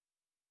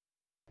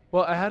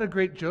Well, I had a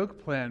great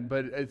joke planned,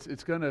 but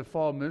it's going to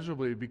fall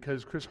miserably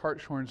because Chris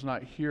Hartshorn's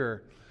not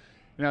here.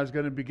 And I was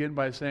going to begin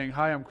by saying,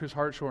 "Hi, I'm Chris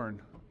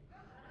Hartshorn."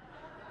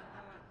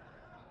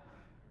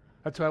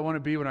 That's who I want to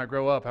be when I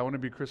grow up. I want to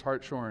be Chris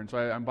Hartshorn. So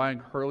I'm buying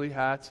Hurley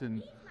hats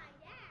and.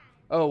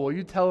 Oh, well,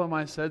 you tell him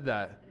I said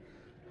that.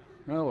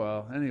 Oh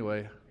well.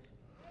 Anyway,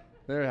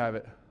 there you have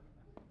it.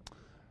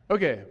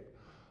 Okay,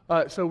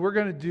 so we're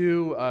going to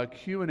do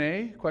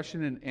Q&A,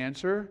 question and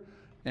answer.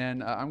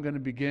 And I'm going to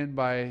begin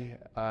by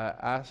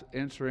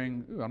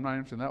answering. Ooh, I'm not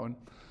answering that one.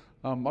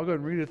 I'll go ahead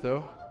and read it,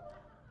 though.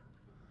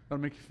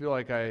 That'll make you feel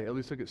like I at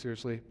least took it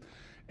seriously.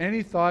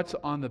 Any thoughts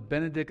on the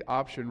Benedict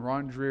option,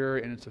 Ron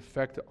Dreher, and its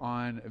effect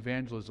on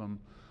evangelism?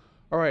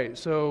 All right,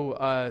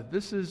 so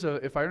this is,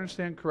 if I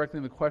understand correctly,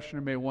 and the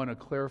questioner may want to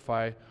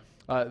clarify,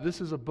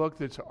 this is a book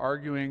that's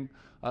arguing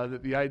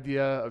that the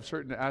idea of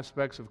certain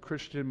aspects of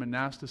Christian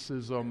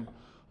monasticism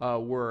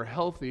were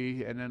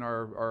healthy, and in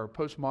our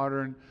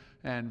postmodern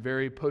and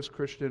very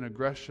post-Christian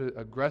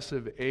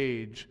aggressive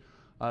age,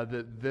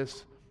 that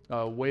this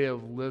way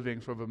of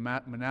living, sort of a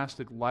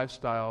monastic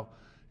lifestyle,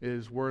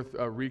 is worth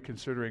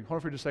reconsidering. Hold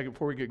on for just a second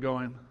before we get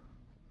going.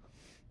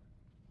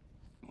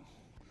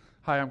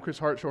 Hi, I'm Chris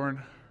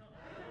Hartshorn.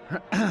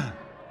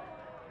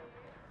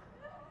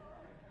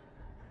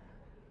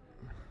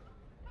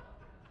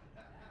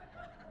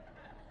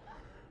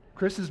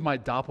 Chris is my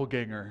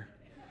doppelganger.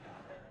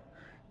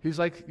 He's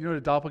like, you know what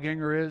a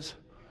doppelganger is?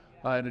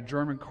 In a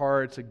German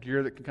car, it's a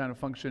gear that can kind of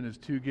function as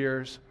two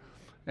gears.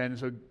 And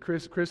so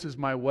Chris is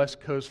my West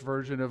Coast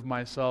version of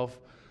myself,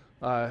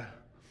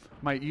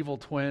 my evil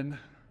twin,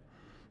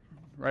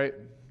 right?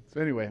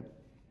 So anyway,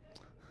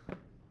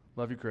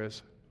 love you,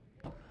 Chris.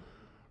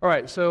 All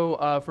right,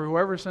 so for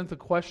whoever sent the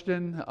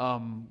question,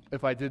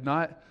 if I did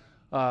not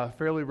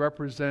fairly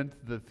represent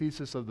the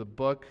thesis of the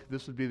book,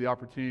 this would be the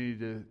opportunity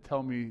to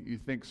tell me you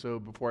think so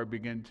before I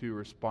begin to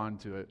respond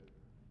to it.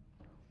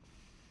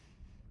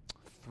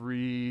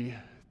 3,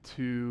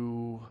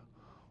 2,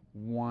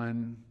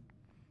 1.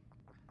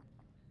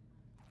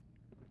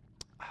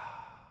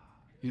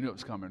 You know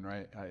it's coming,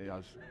 right?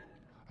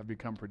 I've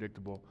become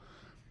predictable.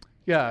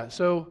 Yeah.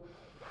 So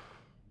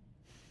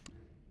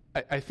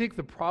I think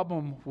the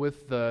problem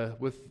with the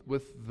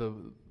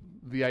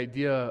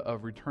idea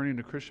of returning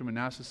to Christian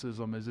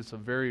monasticism is it's a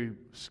very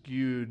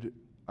skewed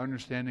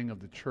understanding of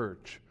the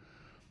church.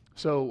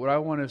 So what I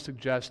want to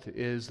suggest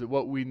is that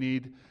what we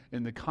need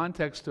in the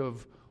context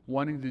of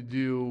wanting to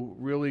do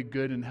really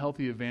good and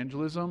healthy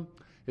evangelism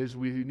is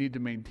we need to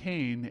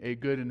maintain a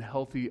good and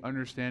healthy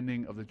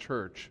understanding of the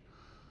church.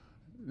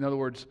 In other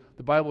words,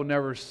 the Bible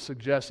never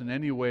suggests in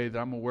any way that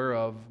I'm aware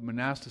of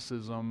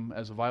monasticism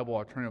as a viable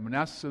alternative.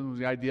 Monasticism is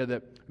the idea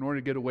that in order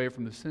to get away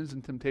from the sins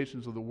and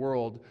temptations of the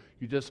world,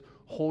 you just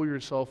hole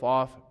yourself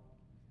off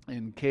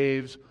in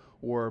caves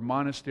or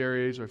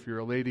monasteries, or if you're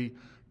a lady,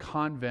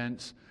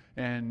 convents,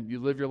 and you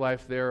live your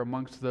life there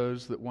amongst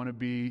those that want to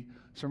be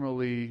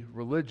similarly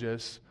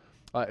religious.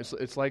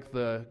 It's like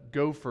the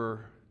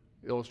gopher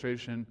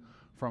illustration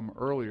from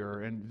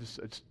earlier, and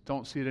just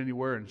don't see it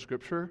anywhere in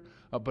Scripture.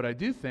 But I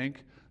do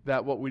think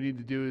that what we need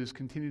to do is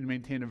continue to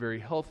maintain a very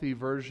healthy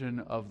version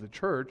of the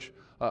church,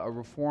 a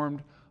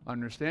reformed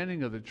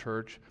understanding of the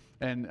church,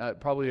 and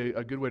probably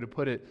a good way to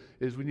put it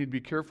is we need to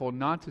be careful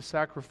not to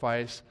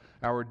sacrifice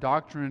our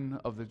doctrine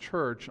of the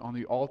church on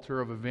the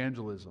altar of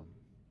evangelism.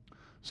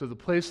 So the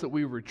place that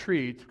we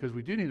retreat, because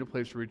we do need a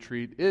place to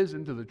retreat, is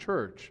into the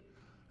church.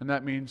 And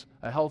that means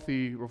a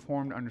healthy,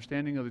 reformed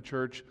understanding of the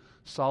church,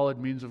 solid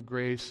means of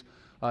grace,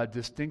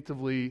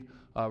 distinctively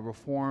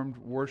reformed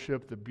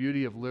worship, the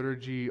beauty of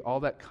liturgy, all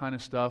that kind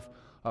of stuff,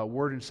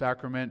 word and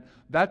sacrament.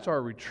 That's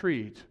our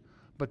retreat,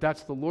 but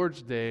that's the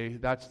Lord's Day,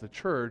 that's the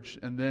church,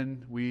 and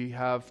then we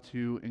have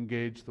to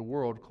engage the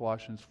world,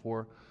 Colossians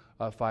 4,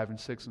 5, and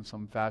 6 in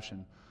some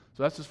fashion.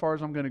 So that's as far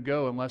as I'm going to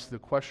go unless the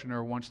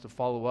questioner wants to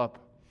follow up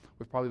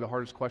with probably the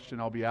hardest question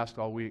I'll be asked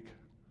all week.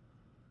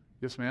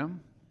 Yes,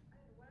 ma'am?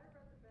 When I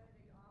read the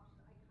Benedict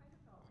option, I kind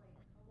of felt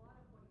like a lot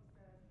of what he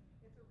says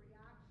is a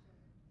reaction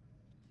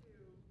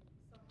to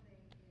something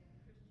in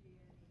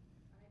Christianity.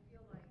 And I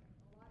feel like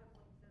a lot of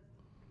what he says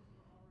is the things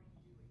we're already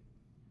doing.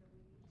 That we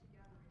meet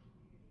together in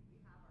community.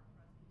 We have our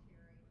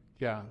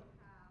presbytery. Yeah.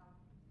 We have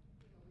Christian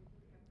schools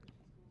where we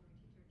teach our children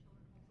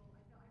home. So I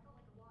felt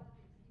like a lot of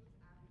things he was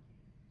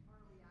advocating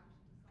are a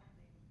reaction to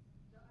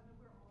something that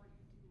we're already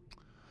doing.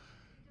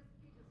 He just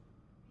being the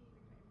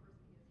kind of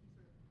person he is, he sort of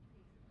takes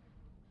it.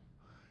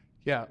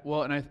 Yeah,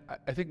 well, and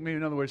I think maybe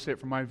another way to say it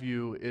from my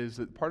view is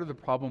that part of the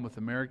problem with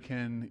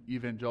American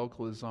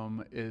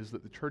evangelicalism is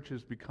that the church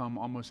has become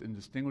almost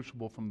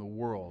indistinguishable from the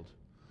world.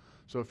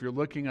 So if you're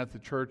looking at the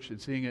church and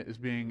seeing it as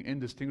being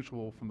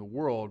indistinguishable from the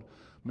world,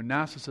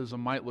 monasticism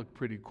might look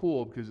pretty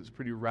cool because it's a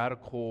pretty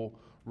radical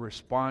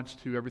response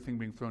to everything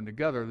being thrown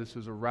together. This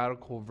is a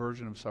radical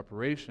version of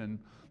separation.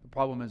 The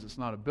problem is it's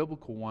not a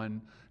biblical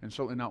one, and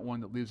certainly not one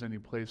that leaves any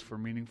place for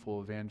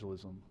meaningful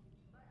evangelism.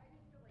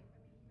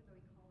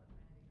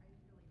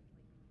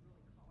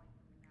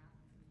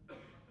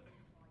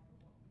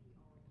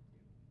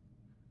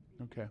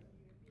 Okay.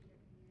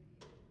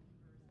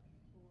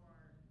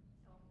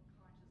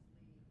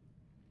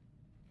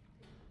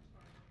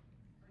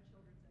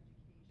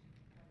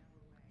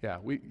 Yeah,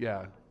 It's like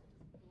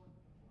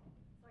I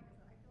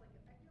said,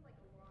 I feel like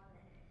a lot of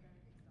Benedict stuff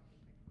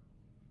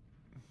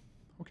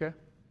is Okay,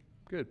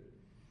 good.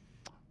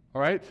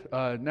 All right,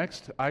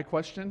 next eye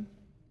question.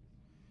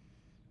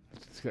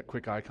 Let's get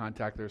quick eye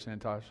contact there,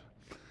 Santosh.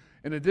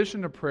 In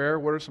addition to prayer,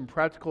 what are some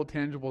practical,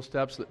 tangible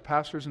steps that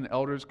pastors and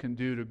elders can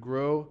do to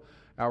grow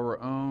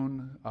our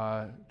own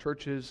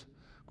churches,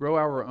 grow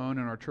our own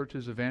in our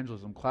churches'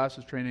 evangelism,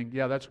 classes, training?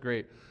 Yeah, that's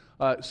great.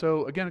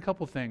 So again, a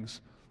couple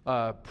things.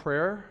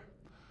 Prayer,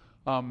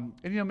 and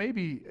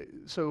maybe,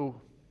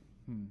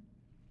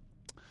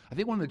 I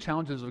think one of the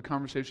challenges of a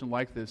conversation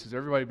like this is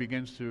everybody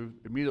begins to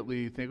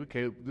immediately think,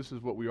 okay, this is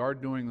what we are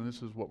doing and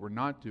this is what we're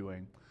not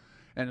doing.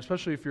 And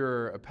especially if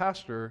you're a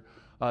pastor,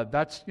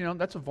 that's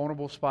a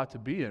vulnerable spot to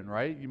be in,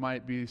 right? You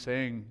might be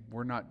saying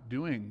we're not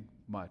doing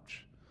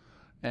much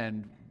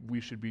and we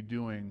should be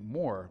doing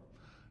more.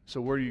 So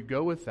where do you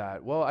go with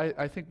that? Well,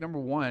 I think number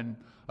one,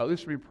 at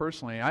least for me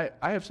personally, I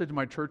have said to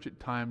my church at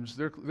times,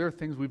 there are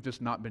things we've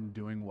just not been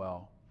doing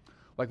well.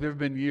 Like there have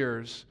been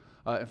years,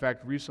 in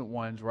fact, recent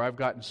ones, where I've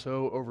gotten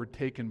so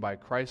overtaken by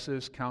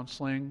crisis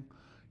counseling,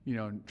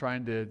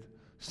 trying to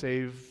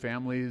save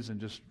families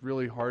and just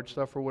really hard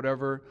stuff or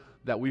whatever,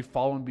 that we've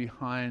fallen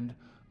behind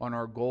on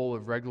our goal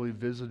of regularly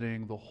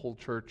visiting the whole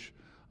church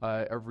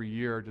every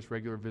year, just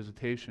regular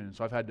visitation.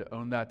 So I've had to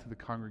own that to the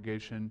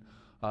congregation.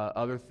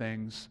 Other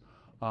things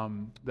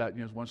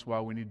that once in a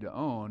while we need to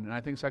own. And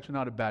I think it's actually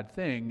not a bad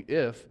thing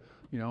if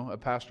a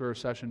pastor or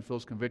session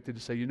feels convicted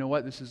to say, you know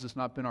what, this has just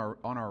not been on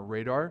our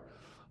radar.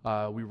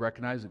 We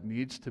recognize it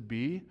needs to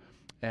be,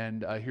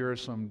 and here are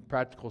some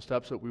practical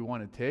steps that we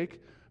want to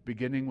take,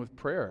 beginning with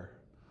prayer,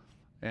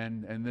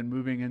 and then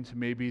moving into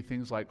maybe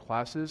things like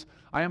classes.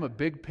 I am a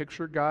big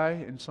picture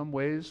guy in some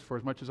ways. For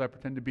as much as I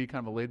pretend to be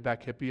kind of a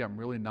laid-back hippie, I'm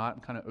really not.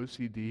 I'm kind of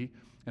OCD,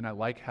 and I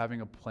like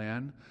having a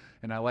plan,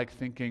 and I like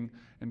thinking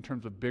in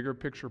terms of bigger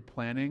picture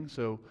planning.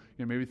 So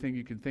maybe the thing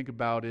you can think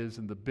about is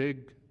in the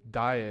big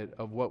diet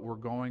of what we're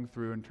going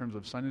through in terms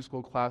of Sunday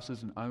school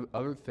classes and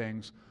other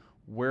things,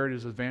 where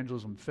does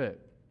evangelism fit?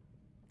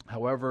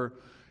 However,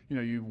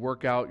 you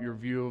work out your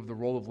view of the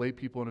role of lay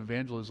people in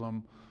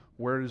evangelism,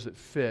 where does it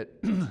fit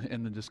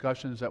in the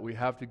discussions that we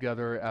have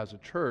together as a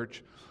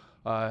church,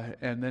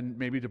 and then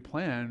maybe to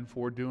plan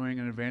for doing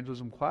an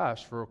evangelism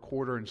class for a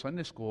quarter in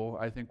Sunday school,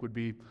 I think would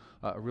be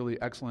a really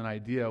excellent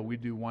idea. We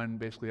do one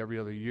basically every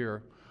other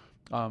year.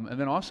 And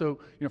then also,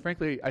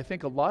 frankly, I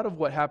think a lot of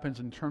what happens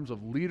in terms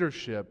of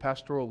leadership,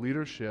 pastoral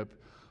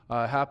leadership,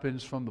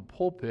 happens from the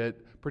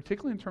pulpit,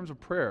 particularly in terms of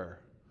prayer.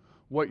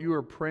 What you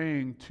are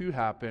praying to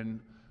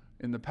happen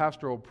in the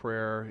pastoral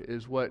prayer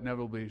is what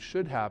inevitably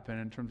should happen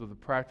in terms of the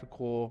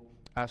practical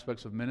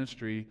aspects of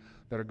ministry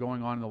that are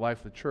going on in the life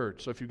of the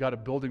church. So if you've got a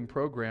building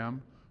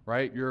program,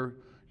 right, you're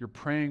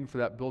praying for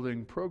that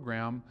building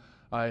program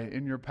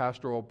in your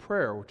pastoral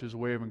prayer, which is a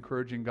way of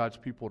encouraging God's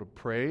people to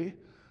pray,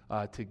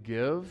 to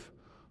give,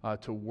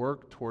 to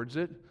work towards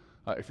it.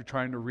 If you're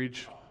trying to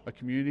reach a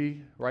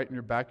community right in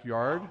your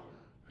backyard,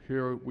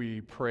 here we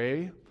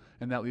pray,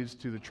 and that leads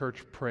to the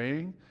church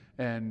praying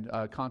and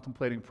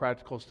contemplating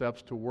practical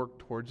steps to work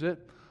towards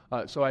it.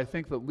 So I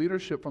think that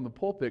leadership from the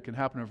pulpit can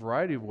happen in a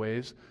variety of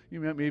ways.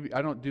 Maybe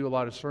I don't do a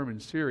lot of sermon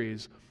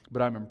series,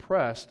 but I'm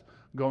impressed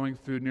going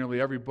through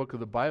nearly every book of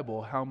the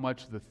Bible how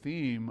much the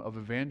theme of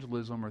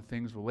evangelism or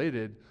things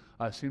related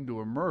seem to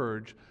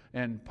emerge,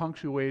 and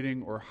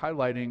punctuating or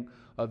highlighting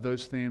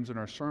those themes in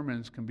our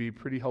sermons can be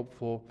pretty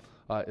helpful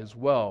as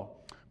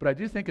well. But I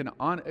do think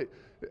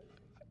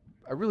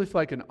I really feel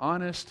like an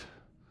honest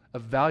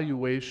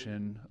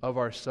evaluation of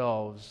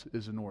ourselves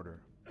is in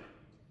order.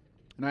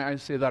 And I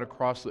say that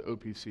across the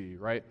OPC,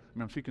 right?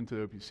 I'm speaking to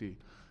the OPC.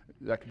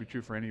 That could be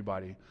true for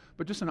anybody.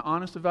 But just an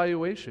honest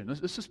evaluation.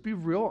 Let's just be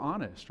real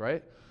honest,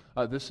 right?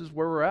 This is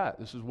where we're at.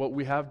 This is what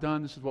we have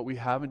done. This is what we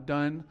haven't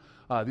done.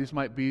 These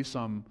might be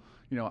some,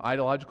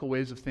 ideological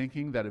ways of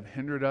thinking that have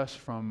hindered us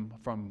from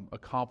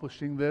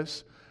accomplishing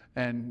this.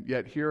 And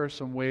yet here are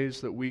some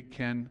ways that we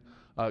can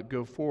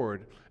go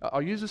forward.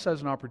 I'll use this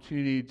as an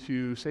opportunity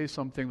to say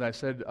something that I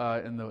said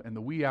in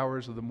the wee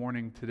hours of the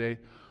morning today.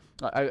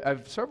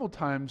 I've several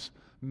times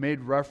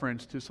made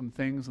reference to some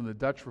things in the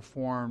Dutch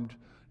Reformed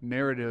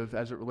narrative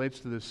as it relates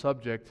to this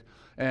subject.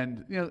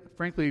 And,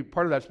 frankly,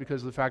 part of that's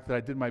because of the fact that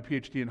I did my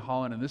PhD in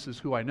Holland, and this is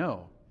who I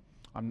know.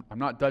 I'm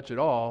not Dutch at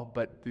all,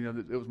 but,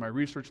 it was my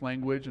research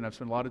language, and I've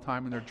spent a lot of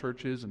time in their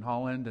churches in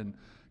Holland and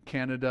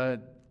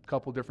Canada, a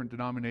couple different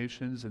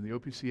denominations, and the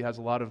OPC has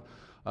a lot of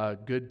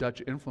good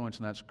Dutch influence,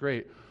 and that's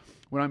great.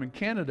 When I'm in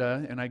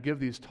Canada and I give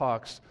these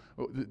talks,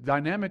 the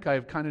dynamic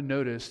I've kind of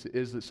noticed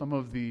is that some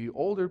of the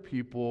older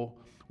people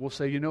will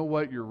say, you know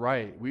what, you're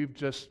right. We've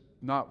just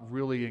not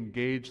really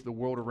engaged the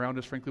world around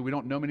us. Frankly, we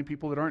don't know many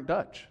people that aren't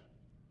Dutch.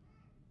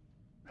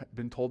 I've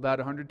been told that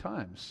 100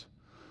 times.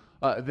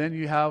 Then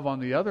you have, on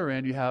the other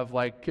end, you have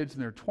like kids in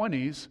their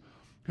 20s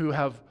who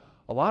have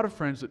a lot of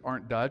friends that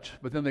aren't Dutch,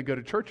 but then they go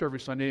to church every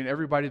Sunday and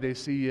everybody they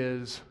see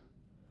is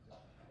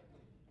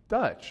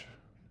Dutch.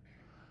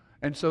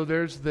 And so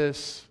there's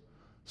this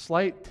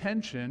slight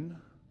tension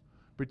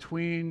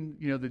between,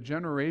 the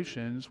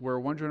generations, where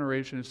one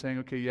generation is saying,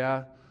 okay,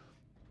 yeah,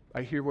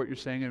 I hear what you're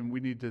saying, and we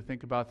need to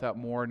think about that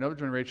more. Another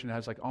generation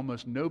has like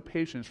almost no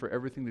patience for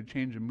everything to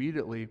change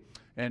immediately.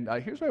 And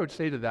here's what I would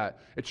say to that.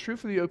 It's true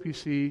for the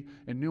OPC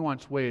in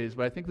nuanced ways,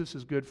 but I think this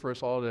is good for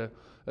us all to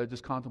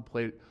just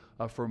contemplate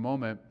for a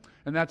moment.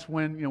 And that's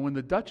when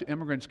the Dutch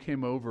immigrants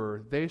came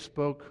over, they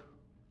spoke,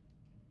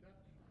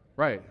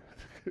 right,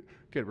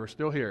 good, we're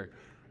still here.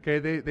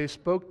 Okay, they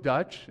spoke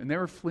Dutch, and they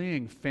were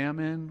fleeing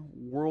famine,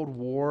 world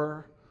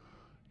war.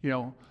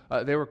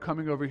 They were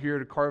coming over here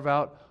to carve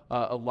out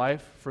a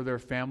life for their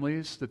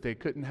families that they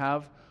couldn't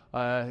have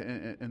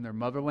in their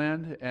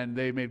motherland, and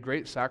they made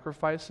great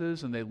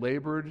sacrifices, and they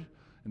labored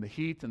in the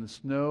heat and the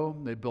snow.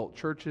 They built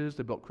churches,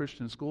 they built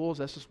Christian schools.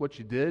 That's just what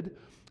you did.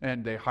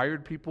 And they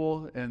hired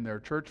people in their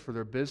church for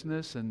their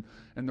business, and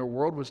their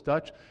world was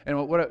Dutch. And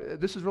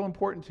this is real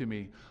important to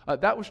me.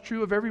 That was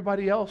true of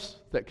everybody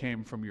else that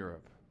came from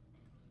Europe.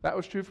 That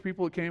was true for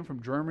people that came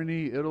from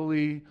Germany,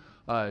 Italy,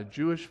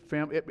 Jewish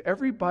family.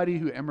 Everybody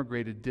who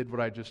emigrated did what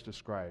I just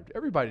described.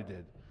 Everybody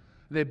did.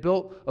 They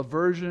built a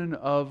version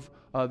of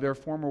their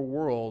former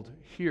world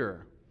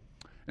here.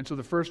 And so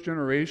the first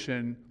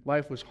generation,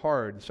 life was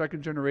hard. The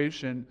second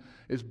generation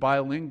is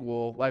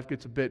bilingual. Life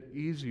gets a bit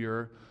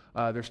easier.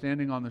 They're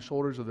standing on the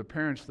shoulders of their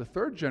parents. The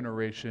third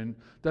generation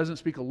doesn't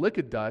speak a lick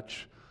of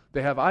Dutch.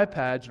 They have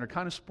iPads and are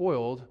kind of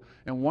spoiled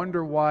and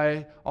wonder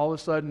why all of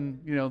a sudden,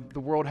 the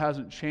world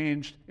hasn't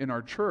changed in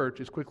our church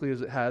as quickly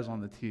as it has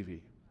on the TV.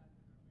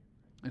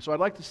 And so I'd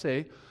like to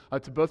say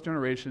to both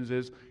generations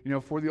is,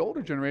 for the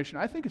older generation,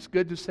 I think it's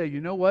good to say, you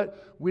know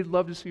what? We'd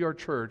love to see our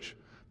church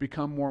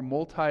become more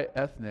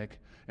multi-ethnic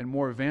and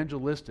more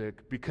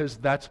evangelistic because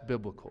that's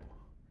biblical.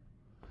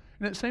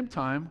 And at the same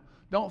time,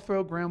 don't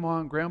throw grandma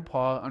and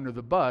grandpa under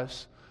the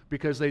bus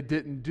because they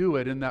didn't do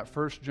it in that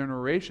first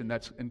generation.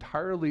 That's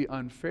entirely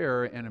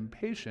unfair and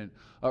impatient.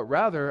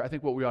 Rather, I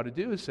think what we ought to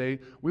do is say,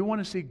 we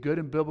want to see good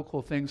and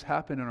biblical things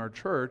happen in our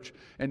church,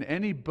 and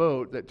any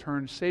boat that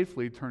turns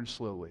safely turns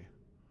slowly.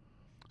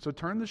 So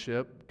turn the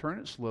ship, turn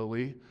it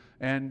slowly,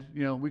 and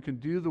we can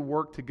do the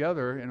work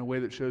together in a way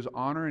that shows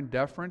honor and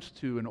deference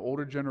to an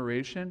older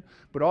generation,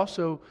 but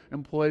also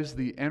employs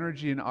the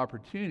energy and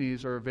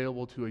opportunities that are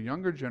available to a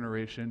younger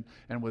generation.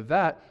 And with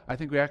that, I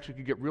think we actually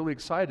could get really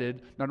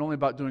excited, not only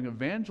about doing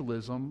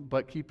evangelism,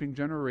 but keeping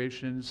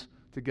generations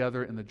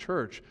together in the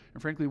church.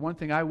 And frankly, one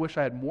thing I wish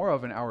I had more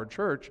of in our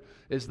church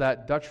is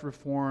that Dutch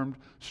Reformed,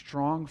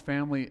 strong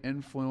family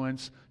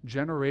influence,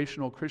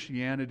 generational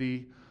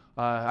Christianity.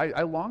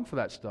 I long for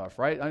that stuff,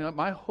 right?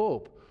 My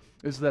hope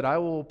is that I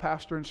will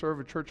pastor and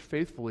serve a church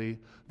faithfully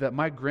that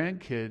my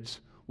grandkids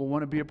will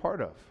want to be a part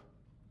of.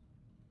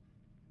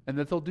 And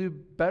that they'll do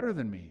better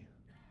than me.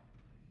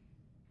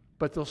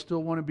 But they'll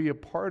still want to be a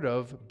part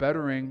of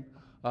bettering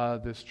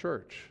this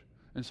church.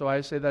 And so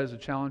I say that as a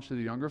challenge to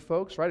the younger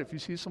folks, right? If you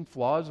see some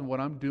flaws in what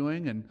I'm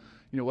doing and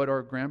what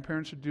our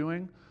grandparents are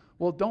doing,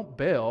 well, don't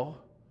bail,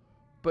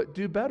 but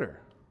do better.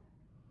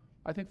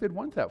 I think they'd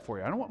want that for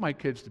you. I don't want my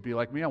kids to be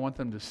like me. I want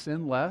them to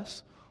sin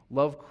less,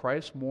 love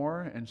Christ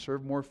more, and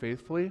serve more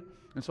faithfully.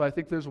 And so I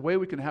think there's a way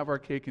we can have our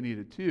cake and eat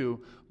it too,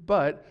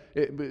 but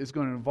it is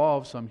going to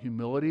involve some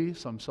humility,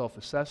 some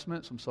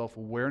self-assessment, some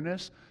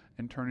self-awareness,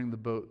 and turning the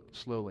boat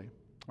slowly.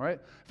 All right?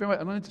 Anyway,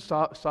 I'm going to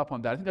stop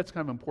on that. I think that's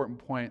kind of an important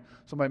point.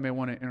 Somebody may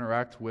want to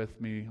interact with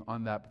me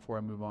on that before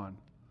I move on.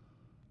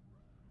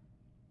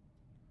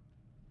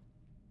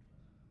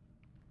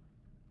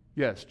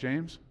 Yes,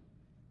 James?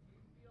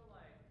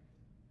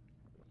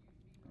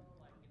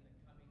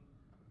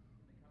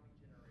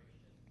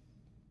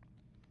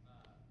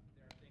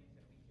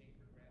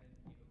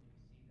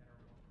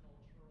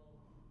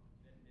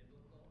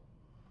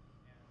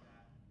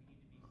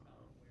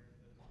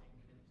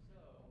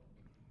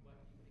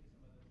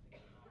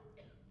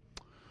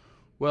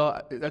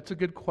 Well, that's a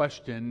good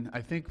question.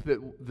 I think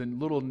that the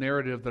little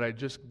narrative that I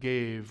just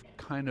gave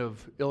kind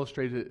of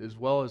illustrated it as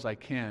well as I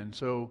can.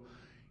 So,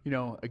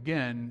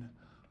 again,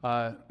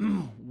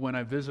 when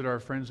I visit our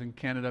friends in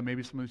Canada,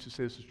 maybe someone should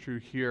say this is true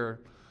here,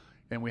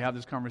 and we have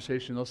this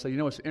conversation, they'll say,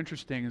 what's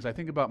interesting is I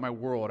think about my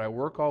world. I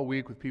work all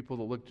week with people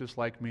that look just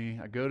like me.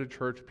 I go to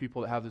church with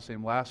people that have the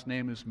same last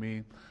name as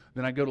me.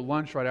 Then I go to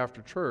lunch right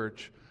after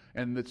church,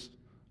 and it's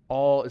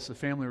a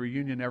family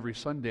reunion every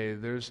Sunday.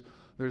 There's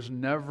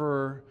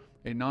never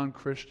a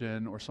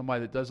non-Christian or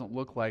somebody that doesn't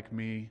look like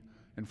me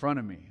in front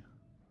of me,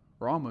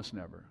 or almost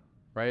never,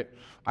 right?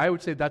 I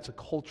would say that's a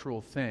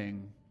cultural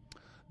thing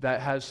that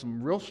has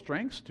some real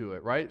strengths to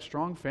it, right?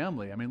 Strong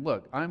family. I mean,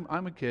 look, I'm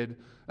a kid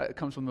that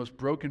comes from the most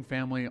broken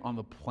family on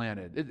the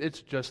planet.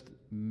 It's just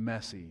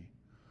messy.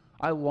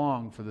 I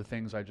long for the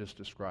things I just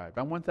described.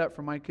 I want that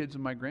for my kids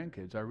and my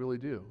grandkids. I really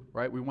do,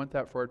 right? We want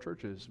that for our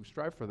churches. We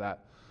strive for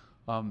that.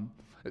 At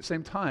the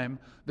same time,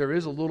 there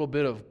is a little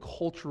bit of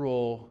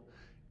cultural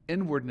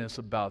inwardness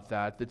about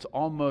that that's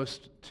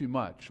almost too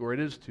much, or it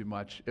is too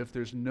much, if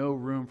there's no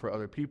room for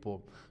other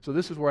people. So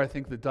this is where I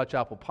think the Dutch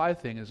apple pie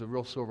thing is a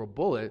real silver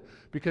bullet,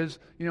 because,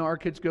 our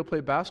kids go play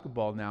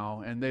basketball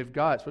now, and they've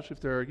got, especially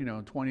if they're,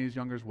 20s,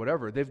 youngers,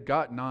 whatever, they've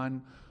got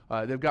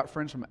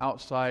friends from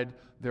outside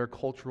their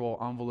cultural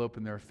envelope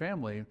in their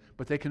family,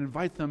 but they can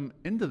invite them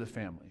into the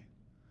family.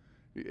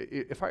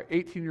 If I'm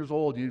 18 years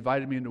old, you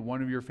invited me into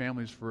one of your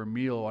families for a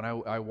meal, and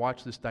I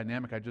watched this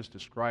dynamic I just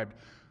described,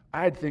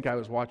 I'd think I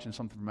was watching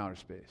something from outer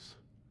space.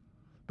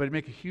 But it'd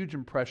make a huge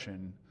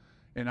impression,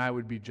 and I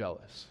would be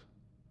jealous.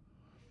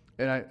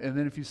 And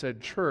then if you said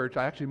church,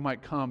 I actually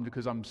might come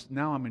because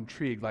I'm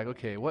intrigued. Like,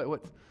 okay,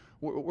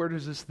 where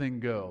does this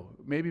thing go?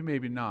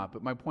 Maybe not.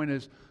 But my point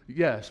is,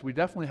 yes, we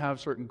definitely have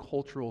certain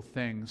cultural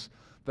things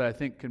that I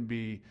think can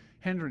be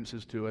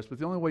hindrances to us. But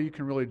the only way you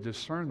can really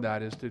discern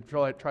that is to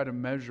try to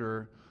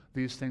measure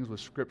these things with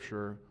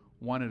Scripture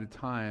one at a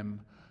time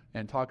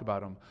and talk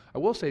about them. I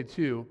will say,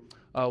 too,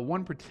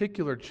 one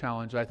particular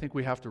challenge I think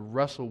we have to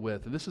wrestle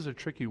with, and this is a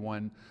tricky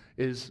one,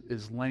 is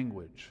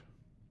language.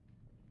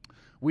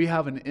 We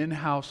have an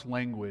in-house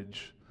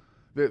language.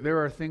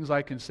 There are things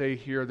I can say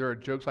here, there are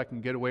jokes I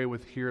can get away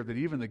with here that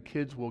even the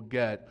kids will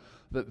get,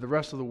 that the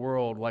rest of the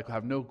world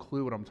have no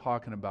clue what I'm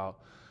talking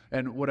about.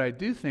 And what I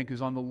do think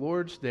is on the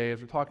Lord's Day, as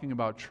we're talking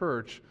about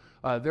church,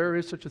 there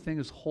is such a thing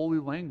as holy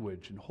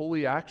language and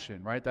holy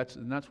action, right? That's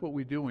what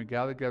we do when we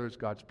gather together as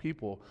God's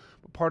people.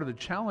 But part of the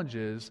challenge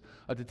is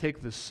to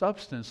take the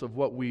substance of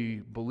what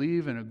we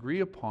believe and agree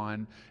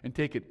upon and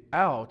take it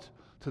out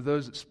to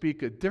those that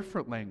speak a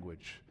different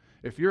language.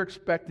 If you're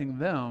expecting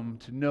them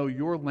to know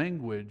your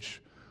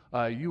language,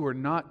 you are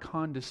not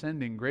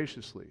condescending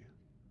graciously.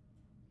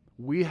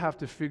 We have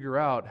to figure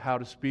out how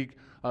to speak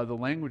the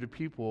language of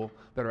people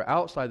that are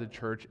outside the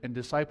church and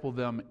disciple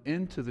them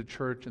into the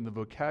church and the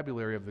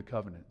vocabulary of the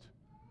covenant.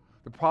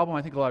 The problem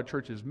I think a lot of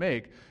churches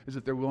make is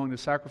that they're willing to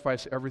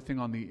sacrifice everything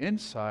on the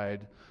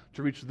inside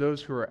to reach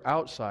those who are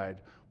outside.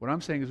 What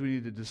I'm saying is we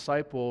need to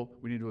disciple,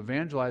 we need to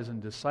evangelize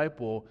and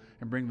disciple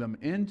and bring them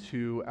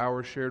into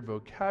our shared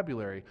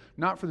vocabulary,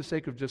 not for the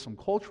sake of just some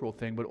cultural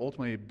thing, but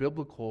ultimately a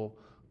biblical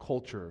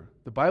culture.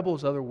 The Bible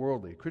is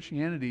otherworldly.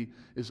 Christianity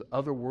is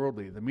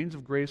otherworldly. The means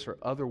of grace are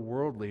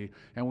otherworldly,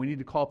 and we need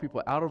to call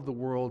people out of the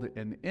world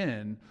and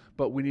in,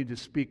 but we need to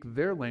speak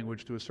their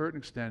language to a certain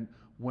extent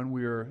when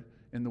we're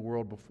in the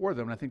world before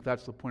them. And I think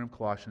that's the point of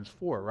Colossians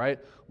 4, right?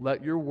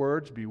 Let your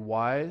words be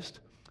wise,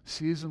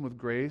 seasoned with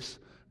grace,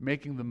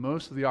 making the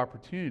most of the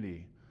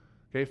opportunity.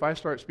 Okay, if I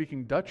start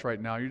speaking Dutch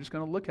right now, you're just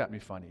going to look at me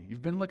funny.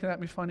 You've been looking at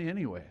me funny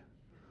anyway.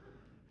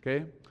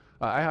 Okay?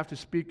 I have to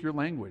speak your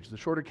language. The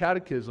Shorter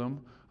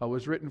Catechism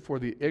was written for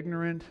the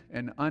ignorant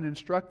and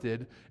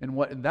uninstructed in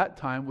what in that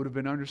time would have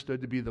been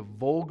understood to be the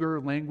vulgar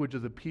language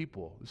of the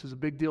people. This is a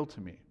big deal to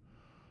me.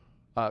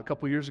 A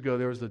couple years ago,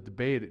 there was a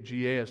debate at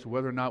GA as to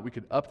whether or not we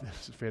could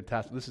this is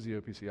fantastic. This is the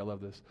OPC. I love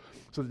this.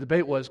 So the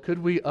debate was, could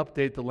we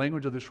update the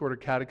language of the Shorter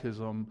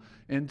Catechism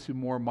into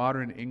more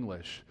modern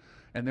English?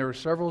 And there were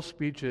several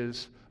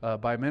speeches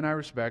by men I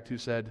respect who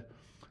said,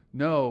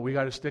 no, we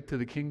got to stick to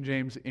the King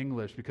James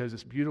English because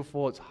it's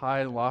beautiful, it's high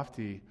and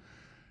lofty.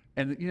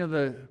 And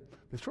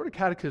the Shorter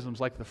Catechism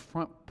is like the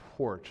front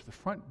porch, the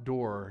front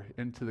door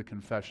into the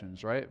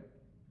confessions, right?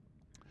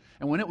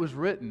 And when it was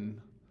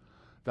written,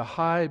 the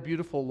high,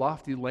 beautiful,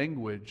 lofty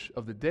language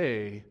of the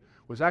day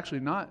was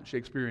actually not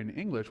Shakespearean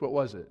English. What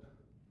was it?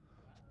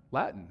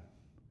 Latin.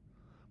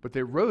 But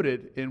they wrote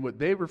it in what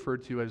they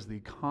referred to as the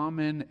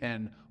common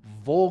and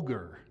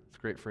vulgar, it's a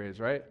great phrase,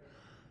 right?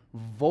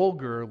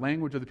 Vulgar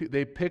language of the people.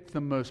 They picked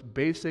the most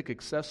basic,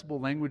 accessible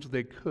language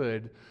they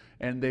could,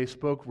 and they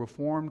spoke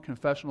Reformed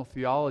confessional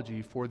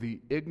theology for the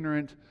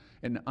ignorant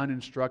and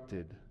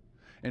uninstructed.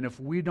 And if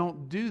we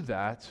don't do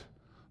that,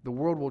 the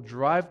world will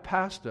drive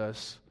past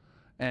us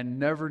and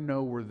never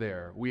know we're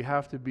there. We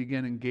have to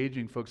begin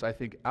engaging folks, I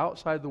think,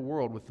 outside the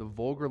world with the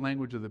vulgar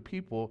language of the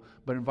people,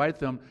 but invite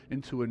them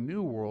into a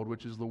new world,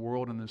 which is the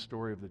world and the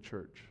story of the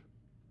church.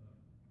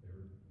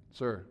 Eric?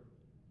 Sir?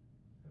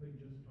 Having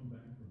just come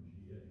back from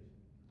GA,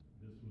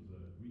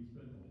 we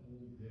spent a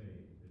whole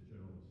day at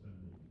General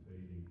Assembly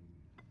debating this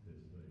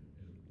thing,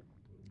 and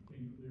what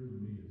became clear to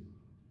me is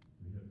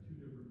we have two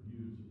different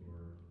views of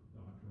our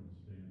doctrinal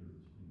standards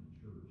in the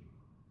church.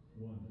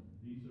 One,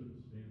 these are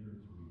the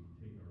standards we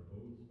take our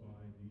oaths by.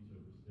 These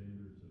are the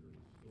standards that are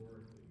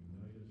historic, that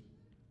unite us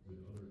with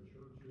other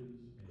churches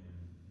and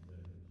that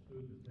have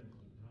stood the test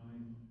of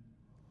time,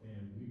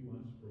 and we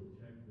must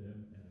protect them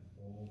at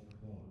all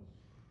costs.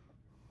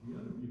 The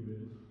other view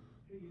is,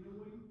 hey,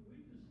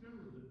 we've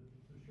discovered that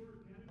the Shorter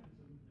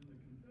Catechism and the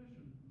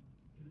Confession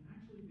can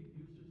actually be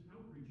used as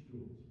outreach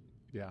tools.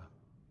 Yeah.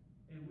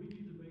 And we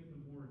need to make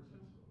them more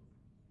accessible.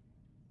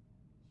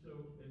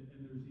 So, and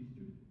there's these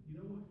two, you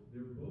know what?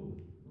 They're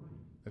both right.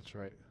 That's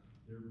right.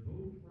 They're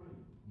both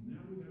right.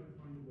 Now we got to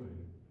find a way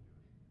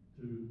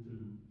to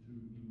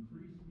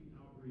increase the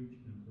outreach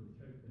and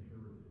protect the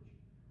heritage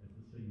at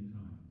the same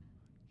time.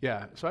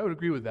 Yeah, so I would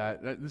agree with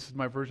that. This is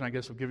my version, I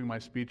guess, of giving my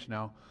speech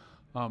now.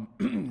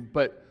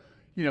 But,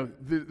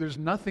 there's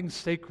nothing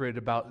sacred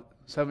about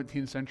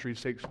 17th century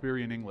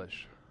Shakespearean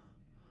English.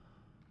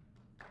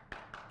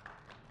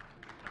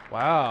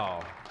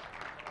 Wow.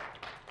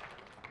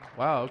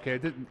 Wow, okay, I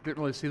didn't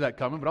really see that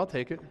coming, but I'll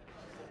take it.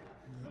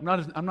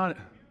 I'm not.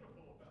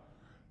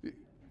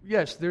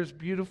 Yes, there's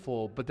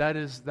beautiful, but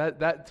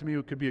that to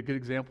me could be a good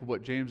example of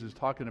what James is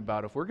talking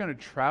about. If we're going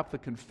to trap the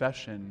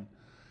confession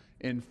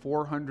in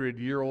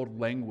 400-year-old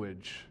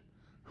language,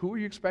 who are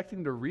you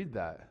expecting to read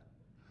that?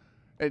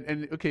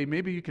 And okay,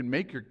 maybe you can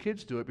make your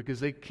kids do it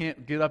because they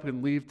can't get up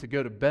and leave to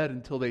go to bed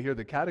until they hear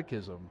the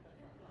catechism.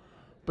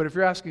 But if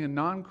you're asking a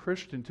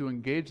non-Christian to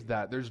engage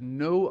that, there's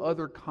no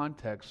other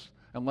context,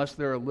 unless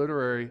they're a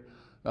literary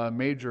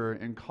major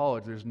in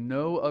college, there's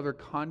no other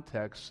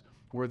context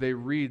where they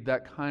read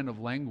that kind of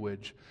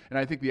language. And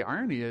I think the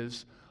irony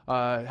is,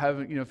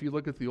 if you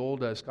look at the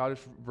old Scottish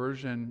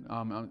version,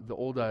 the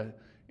old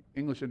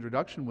English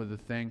introduction with the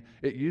thing,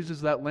 it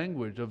uses that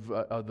language of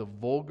the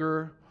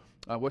vulgar,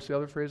 what's the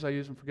other phrase I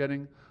use? I'm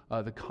forgetting.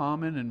 The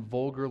common and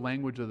vulgar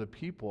language of the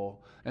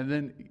people. And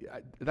then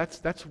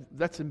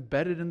that's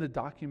embedded in the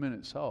document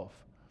itself.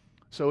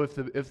 So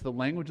if the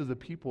language of the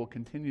people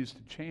continues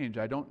to change,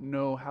 I don't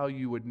know how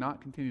you would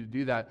not continue to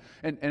do that.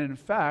 And in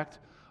fact,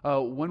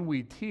 when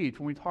we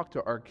talk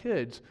to our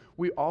kids,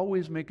 we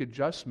always make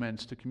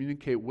adjustments to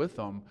communicate with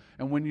them.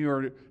 And when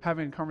you're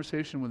having a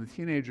conversation with a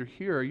teenager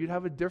here, you'd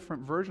have a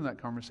different version of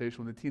that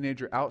conversation with a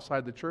teenager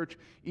outside the church,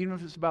 even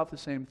if it's about the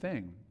same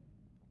thing.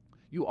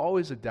 You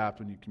always adapt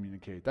when you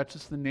communicate. That's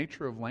just the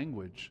nature of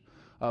language.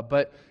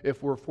 But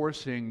if we're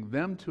forcing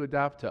them to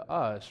adapt to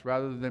us,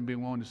 rather than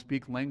being willing to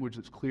speak language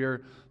that's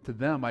clear to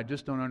them, I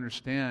just don't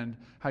understand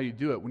how you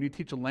do it. When you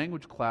teach a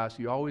language class,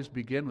 you always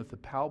begin with the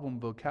palpable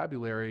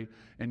vocabulary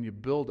and you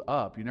build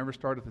up. You never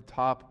start at the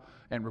top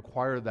and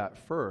require that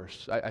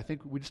first. I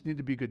think we just need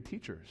to be good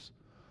teachers.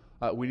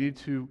 We need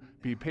to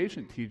be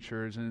patient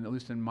teachers, and at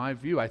least in my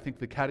view, I think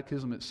the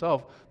catechism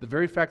itself, the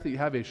very fact that you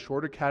have a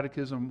shorter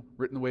catechism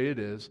written the way it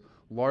is,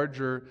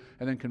 larger,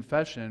 and then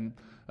confession,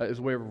 is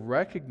a way of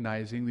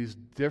recognizing these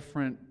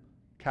different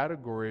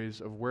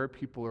categories of where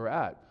people are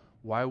at.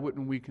 Why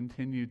wouldn't we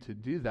continue to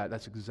do that?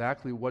 That's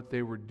exactly what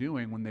they were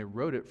doing when they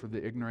wrote it for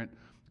the ignorant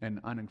and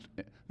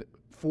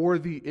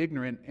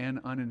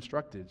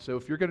uninstructed. So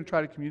if you're going to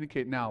try to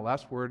communicate now,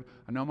 last word,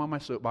 I know I'm on my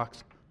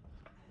soapbox,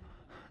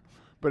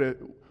 but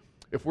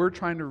if we're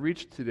trying to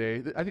reach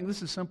today, I think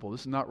this is simple.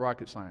 This is not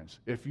rocket science.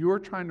 If you're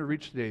trying to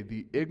reach today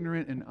the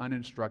ignorant and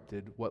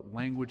uninstructed, what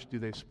language do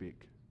they speak?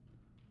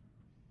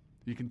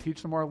 You can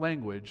teach them our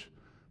language,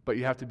 but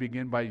you have to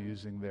begin by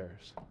using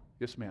theirs.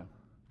 Yes, ma'am.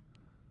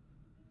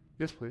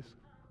 Yes, please.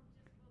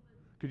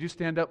 Could you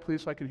stand up,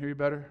 please, so I can hear you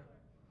better?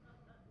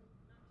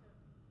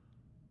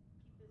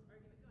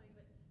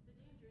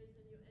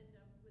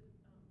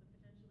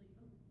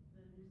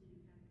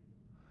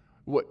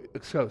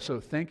 So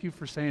thank you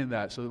for saying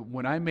that. So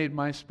when I made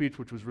my speech,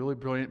 which was really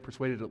brilliant,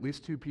 persuaded at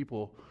least 2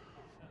 people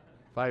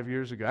 5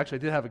 years ago. Actually,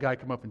 I did have a guy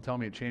come up and tell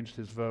me it changed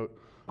his vote.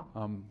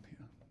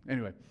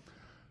 Anyway.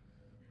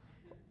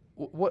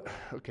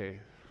 Okay.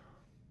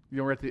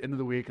 We're at the end of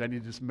the week, and I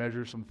need to just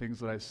measure some things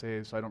that I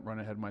say so I don't run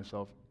ahead of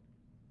myself.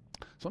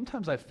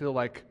 Sometimes I feel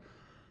like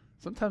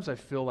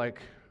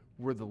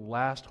we're the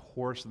last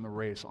horse in the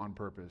race on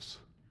purpose.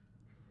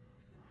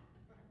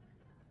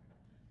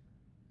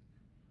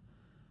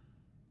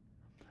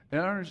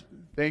 And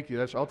thank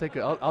you. I'll take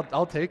it.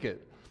 I'll take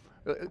it.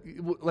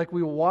 Like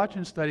we will watch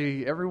and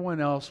study,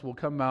 everyone else will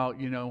come out.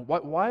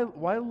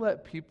 Why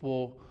let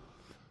people?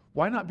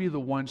 Why not be the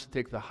ones to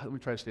take the? Let me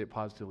try to say it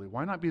positively.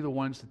 Why not be the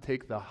ones to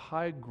take the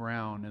high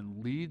ground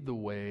and lead the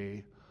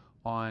way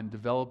on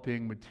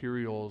developing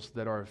materials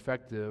that are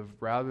effective,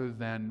 rather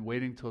than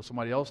waiting till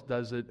somebody else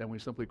does it and we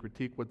simply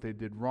critique what they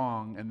did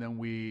wrong and then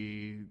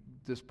we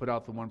just put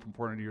out the one from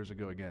 400 years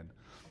ago again?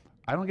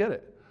 I don't get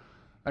it.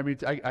 I mean,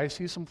 I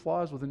see some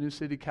flaws with the New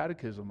City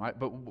Catechism, so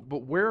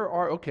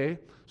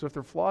if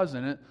there are flaws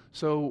in it,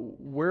 so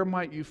where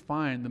might you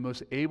find the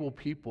most able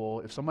people?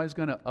 If somebody's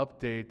going to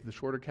update the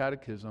shorter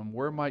catechism,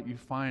 where might you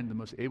find the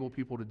most able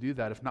people to do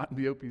that, if not in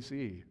the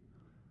OPC?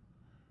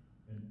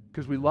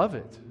 Because we love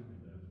it. That's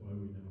why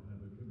we now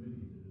have a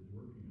committee that is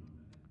working on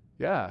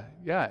that.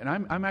 Yeah,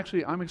 and I'm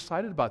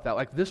excited about that.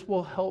 Like, this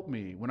will help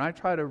me when I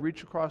try to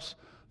reach across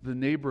the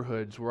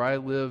neighborhoods where I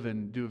live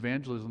and do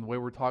evangelism the way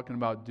we're talking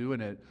about doing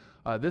it.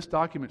 This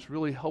document's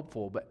really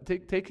helpful, but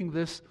taking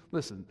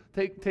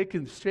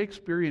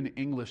Shakespearean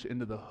English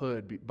into the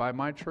hood by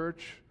my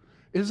church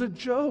is a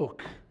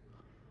joke.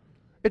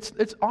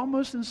 It's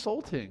almost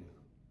insulting.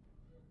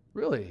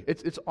 Really,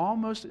 it's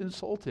almost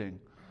insulting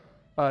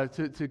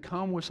to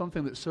come with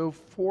something that's so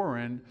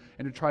foreign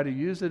and to try to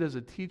use it as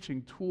a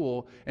teaching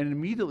tool, and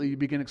immediately you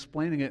begin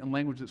explaining it in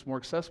language that's more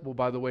accessible,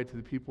 by the way, to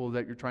the people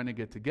that you're trying to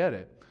get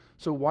it.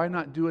 So why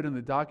not do it in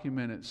the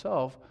document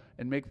itself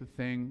and make the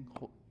thing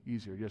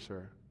easier? Yes, sir. I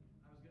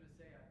was going to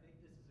say, I think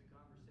this is a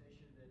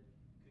conversation that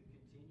could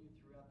continue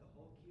throughout the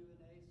whole Q&A.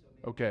 So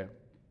maybe Okay.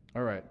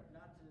 All right.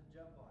 Not to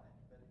jump on it,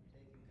 but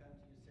they can come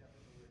to you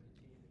separately or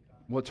continue the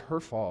conversation. Well, it's her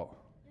fault.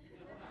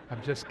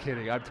 I'm just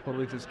kidding. I'm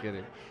totally just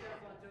kidding.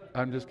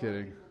 I'm just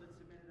kidding. People that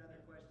submitted other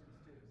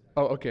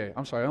Oh, okay.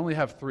 I'm sorry. I only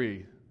have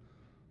 3.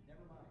 Never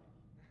mind.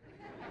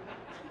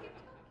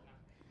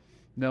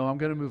 No, I'm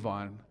going to move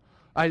on.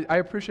 I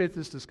appreciate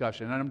this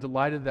discussion, and I'm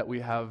delighted that we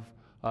have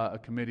a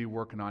committee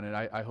working on it.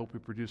 I hope we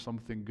produce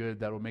something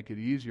good that will make it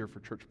easier for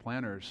church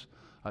planners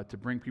to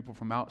bring people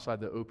from outside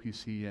the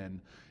OPC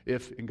in.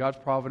 If, in God's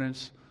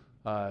providence,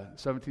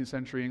 17th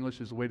century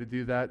English is the way to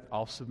do that,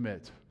 I'll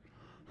submit.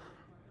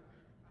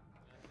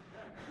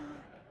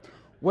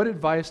 What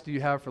advice do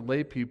you have for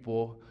lay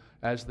people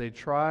as they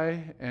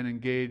try and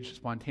engage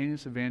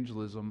spontaneous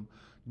evangelism?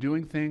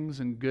 Doing things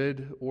in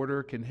good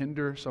order can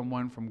hinder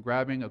someone from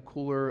grabbing a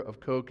cooler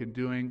of Coke and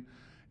doing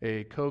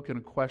a Coke and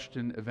a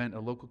question event at a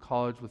local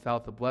college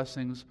without the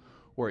blessings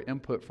or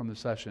input from the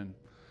session.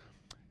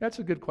 That's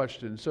a good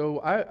question.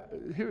 So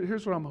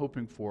here's what I'm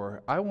hoping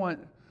for. I want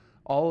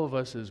all of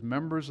us as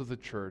members of the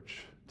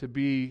church to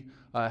be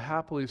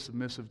happily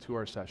submissive to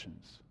our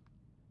sessions.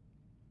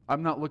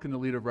 I'm not looking to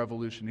lead a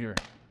revolution here.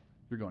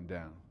 You're going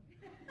down.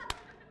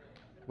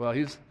 Well,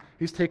 he's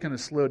taking a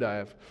slow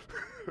dive.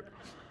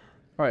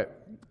 All right.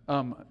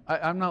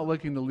 I'm not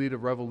looking to lead a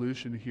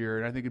revolution here,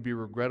 and I think it'd be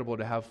regrettable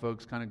to have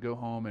folks kind of go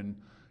home and,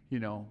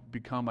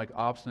 become like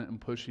obstinate and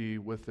pushy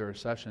with their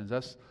sessions.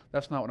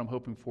 That's not what I'm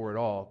hoping for at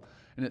all.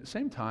 And at the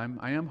same time,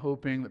 I am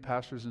hoping that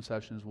pastors and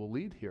sessions will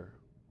lead here,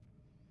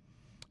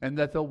 and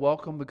that they'll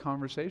welcome the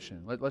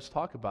conversation. Let's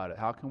talk about it.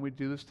 How can we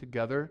do this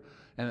together?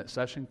 And that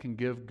session can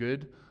give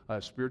good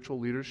spiritual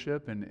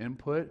leadership and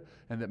input,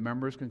 and that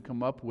members can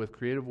come up with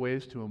creative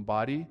ways to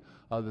embody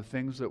the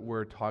things that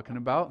we're talking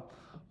about.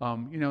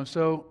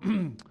 So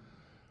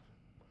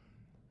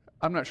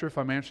I'm not sure if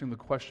I'm answering the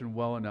question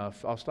well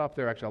enough. I'll stop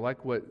there. Actually, I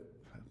like what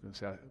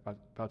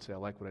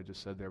I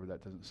just said there, but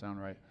that doesn't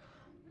sound right.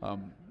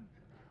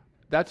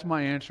 That's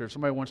my answer. If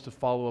somebody wants to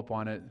follow up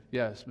on it,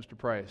 yes, Mr.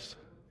 Price.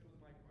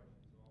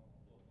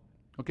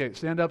 Okay,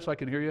 stand up so I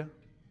can hear you.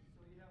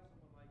 So you have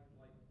someone like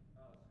us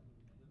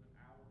who live an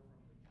hour from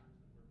the church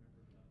that we're members of.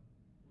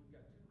 We've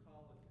got 2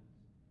 colleges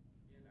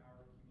in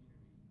our community,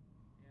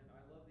 and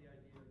I love the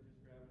idea of just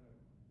grabbing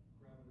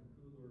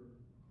a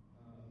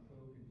cooler of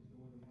Coke and just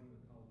going to one of the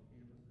college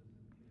campuses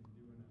and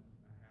doing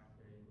a half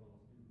day while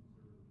students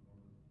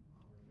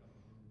are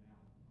shuffling in and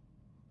out.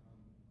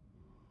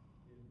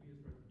 And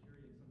we as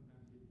Presbyterians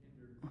sometimes get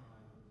hindered by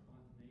the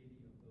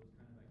spontaneity of those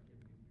kind of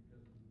activities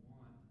because we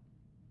want to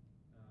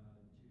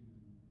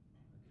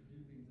do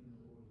things in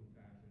an orderly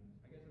fashion.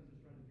 I guess I'm just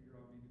trying to figure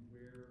out maybe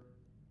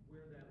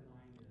where that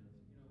line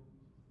is.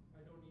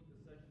 I don't need the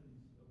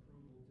session's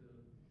approval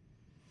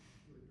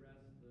to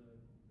address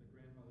the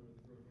grandmother with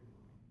the grocery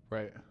line.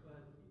 Right.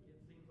 But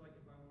it seems like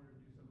if I wanted to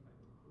do some type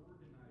of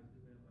organized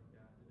event like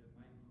that it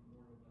might be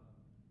more of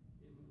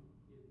it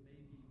may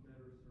be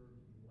better served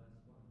to be less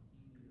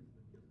spontaneous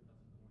than just us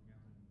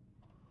going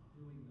out and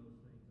doing those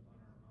things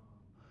on our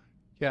own.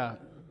 Yeah.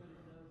 But it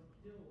does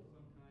kill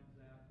sometimes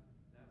that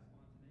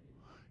spontaneity.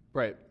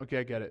 Right. Okay,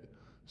 I get it.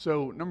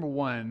 So, number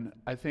one,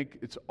 I think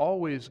it's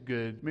always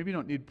good. Maybe you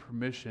don't need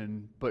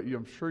permission, but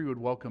I'm sure you would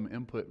welcome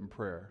input and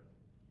prayer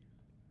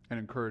and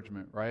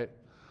encouragement, right?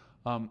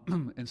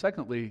 And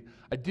secondly,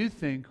 I do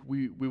think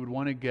we would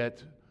want to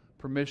get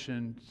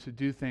permission to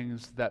do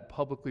things that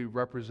publicly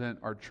represent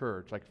our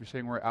church. Like if you're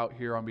saying we're out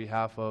here on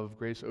behalf of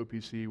Grace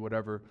OPC,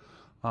 whatever,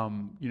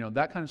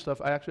 that kind of stuff.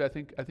 I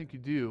think you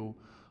do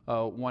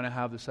want to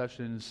have the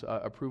session's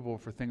approval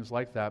for things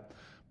like that.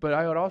 But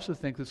I would also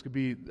think this could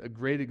be a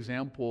great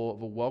example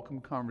of a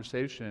welcome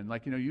conversation.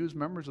 Like, you as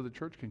members of the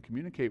church can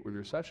communicate with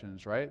your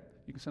sessions, right?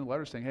 You can send a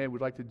letter saying, hey,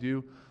 we'd like to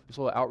do this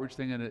little outreach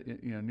thing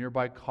in a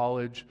nearby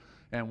college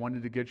and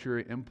wanted to get your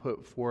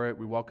input for it.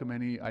 We welcome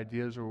any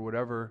ideas or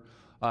whatever.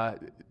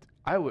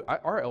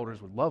 Our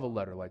elders would love a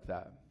letter like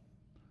that.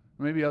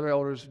 Maybe other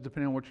elders,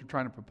 depending on what you're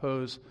trying to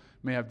propose,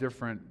 may have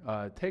different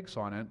takes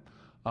on it.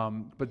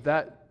 But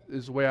that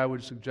is the way I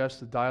would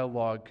suggest the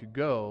dialogue could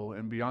go,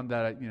 and beyond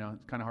that, it's kind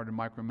of hard to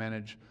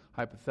micromanage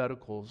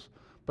hypotheticals.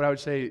 But I would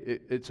say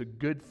it's a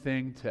good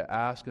thing to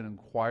ask and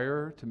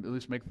inquire, to at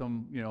least make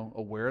them,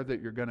 aware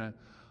that you're going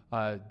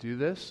to do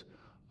this.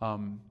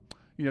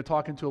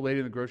 Talking to a lady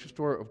in the grocery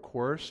store, of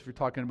course, if you're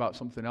talking about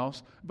something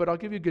else. But I'll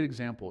give you a good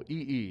example.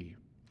 EE.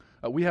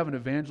 We have an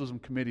evangelism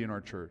committee in our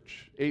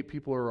church. 8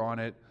 people are on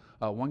it.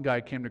 One guy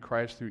came to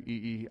Christ through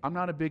EE. I'm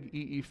not a big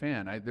EE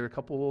fan. There are a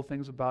couple little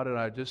things about it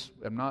I just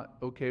am not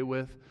okay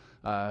with.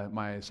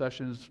 My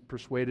session's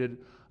persuaded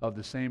of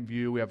the same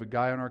view. We have a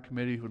guy on our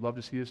committee who would love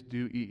to see us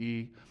do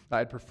EE.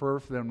 I'd prefer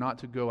for them not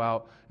to go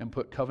out and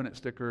put covenant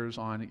stickers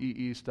on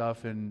EE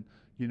stuff, and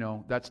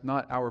that's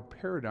not our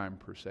paradigm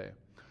per se.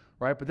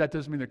 Right? But that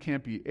doesn't mean there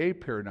can't be a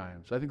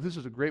paradigm. So I think this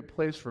is a great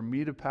place for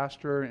me to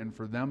pastor and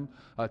for them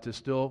to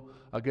still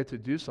get to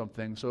do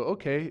something. So,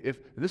 okay, if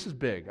this is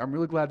big, I'm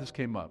really glad this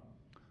came up.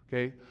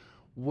 Okay?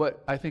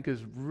 What I think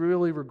is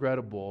really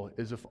regrettable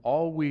is if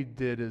all we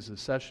did as a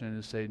session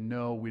is say,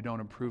 no, we don't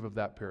approve of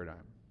that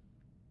paradigm.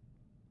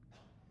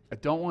 I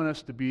don't want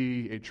us to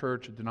be a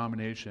church, a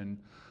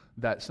denomination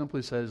that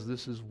simply says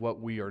this is what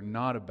we are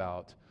not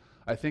about.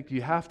 I think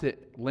you have to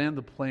land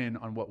the plane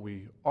on what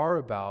we are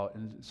about.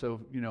 And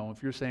so,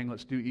 if you're saying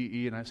let's do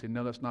EE and I say,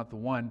 no, that's not the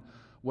one,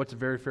 what's a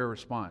very fair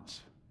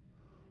response?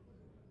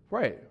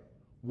 Right.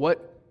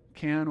 What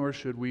can or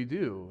should we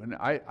do? And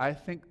I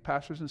think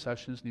pastors and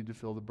sessions need to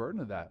feel the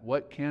burden of that.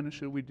 What can and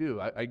should we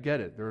do? I get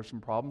it. There are some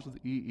problems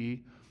with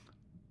EE.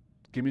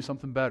 Give me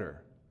something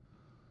better.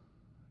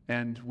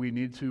 And we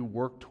need to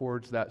work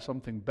towards that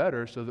something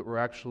better so that we're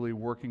actually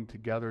working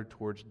together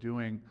towards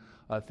doing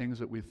things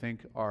that we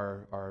think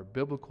are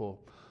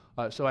biblical.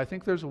 So I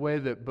think there's a way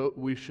that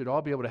we should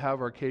all be able to have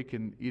our cake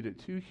and eat it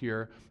too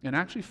here, and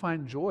actually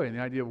find joy in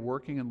the idea of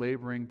working and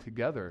laboring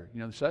together.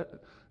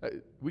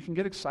 We can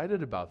get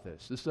excited about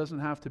this. This doesn't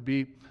have to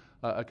be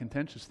a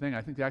contentious thing.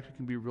 I think they actually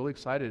can be really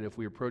excited if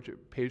we approach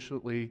it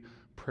patiently,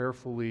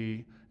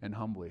 prayerfully, and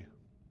humbly.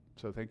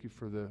 So thank you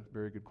for the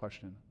very good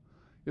question.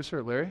 Yes,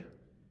 sir, Larry?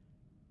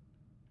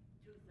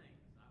 Two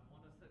things. I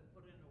want to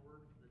put in a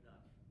word for the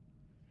Dutch.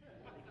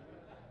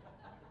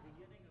 At the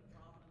beginning of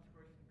Providence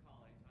Christian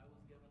College, I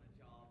was given a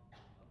job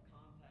of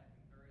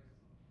contacting various.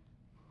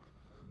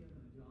 I was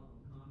given a job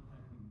of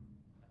contacting.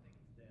 I think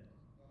it's dead.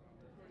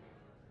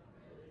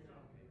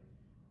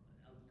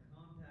 Of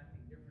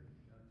contacting different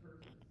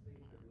churches to see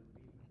if there would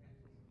be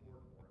potential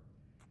support for it.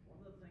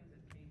 One of the things that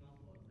came up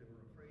was they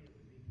were afraid it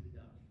would be too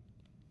Dutch.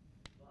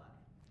 But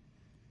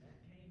that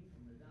came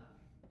from the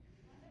Dutch.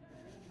 It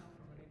didn't come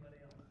from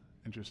anybody else.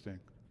 Interesting.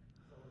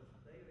 So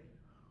they,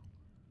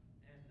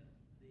 and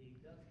the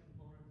Dutch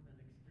component's been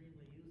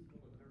extremely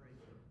useful and very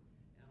good.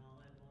 And I'll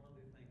add one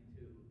other thing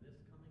too. This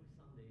coming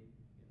Sunday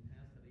in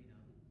Pasadena,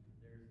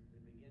 there's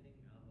the beginning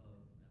of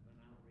an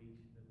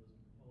outreach that was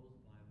proposed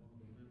by one of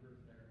the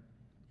members there.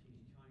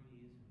 She's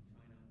Chinese from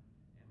China,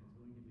 and it's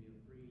going to be a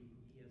free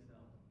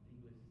ESL,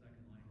 English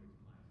Second Language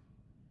class,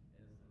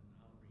 as an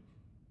outreach.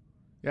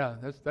 Yeah,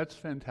 that's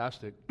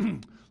fantastic.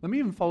 Let me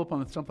even follow up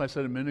on something I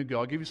said a minute ago.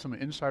 I'll give you some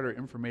insider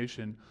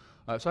information.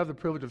 So I have the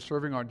privilege of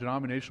serving our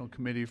denominational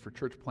committee for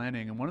church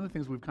planning, and one of the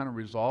things we've kind of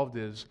resolved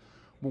is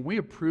when we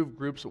approve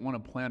groups that want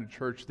to plant a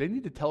church, they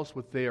need to tell us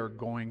what they are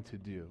going to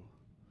do.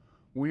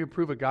 When we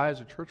approve a guy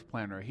as a church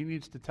planner, he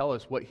needs to tell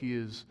us what he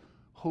is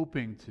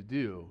hoping to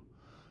do.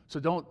 So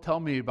don't tell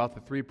me about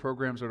the 3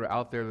 programs that are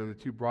out there that are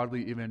too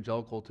broadly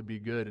evangelical to be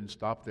good and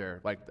stop there.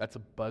 Like, that's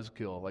a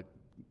buzzkill, like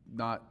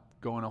not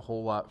going a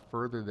whole lot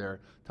further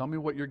there. Tell me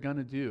what you're going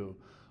to do.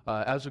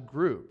 As a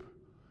group,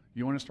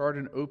 you want to start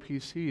an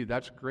OPC,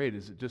 that's great.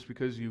 Is it just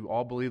because you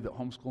all believe that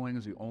homeschooling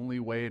is the only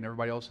way and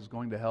everybody else is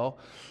going to hell?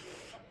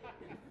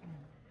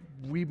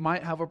 We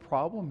might have a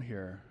problem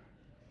here.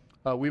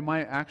 We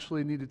might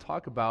actually need to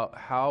talk about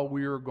how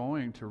we are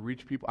going to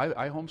reach people.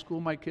 I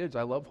homeschool my kids.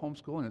 I love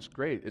homeschooling. It's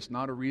great. It's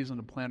not a reason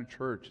to plant a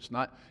church. It's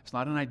not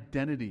an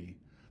identity.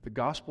 The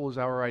gospel is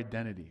our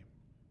identity.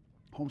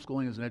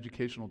 Homeschooling is an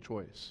educational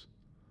choice.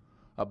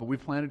 But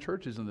we've planted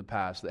churches in the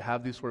past that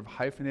have these sort of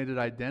hyphenated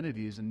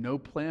identities and no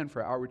plan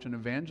for outreach and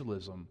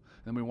evangelism.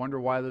 And we wonder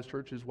why those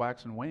churches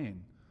wax and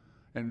wane.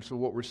 And so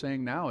what we're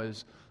saying now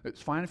is,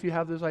 it's fine if you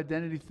have those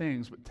identity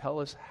things, but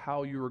tell us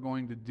how you are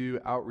going to do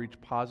outreach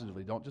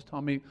positively. Don't just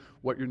tell me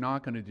what you're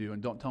not going to do,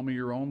 and don't tell me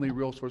your only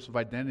real source of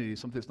identity is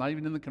something that's not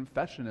even in the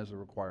confession as a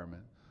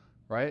requirement,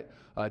 right?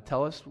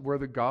 Tell us where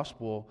the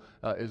gospel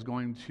is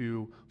going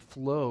to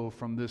flow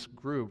from this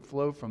group,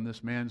 flow from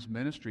this man's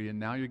ministry, and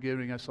now you're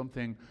giving us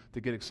something to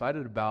get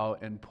excited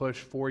about and push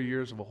 4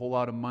 years of a whole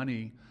lot of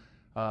money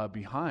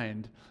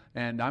behind.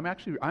 And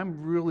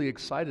I'm really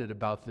excited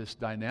about this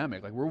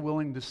dynamic. Like, we're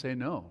willing to say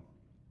no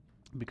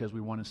because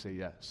we want to say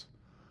yes.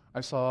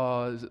 I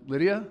saw, is it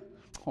Lydia?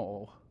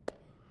 Oh.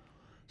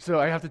 So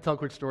I have to tell a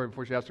quick story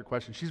before she asks her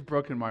question. She's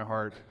broken my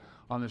heart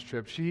on this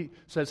trip. She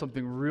said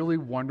something really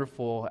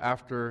wonderful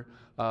after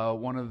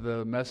one of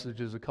the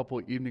messages a couple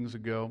of evenings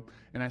ago.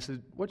 And I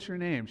said, what's your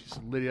name? She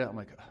said, Lydia. I'm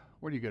like,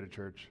 where do you go to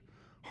church?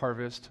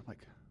 Harvest. I'm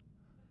like,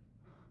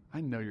 I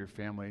know your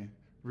family.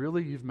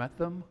 Really? You've met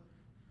them?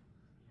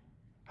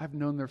 I've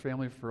known their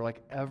family for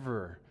like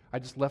ever. I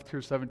just left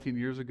here 17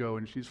 years ago,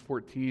 and she's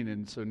 14,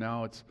 and so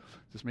now it's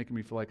just making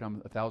me feel like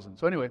I'm 1,000.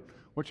 So anyway,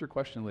 what's your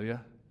question,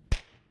 Lydia?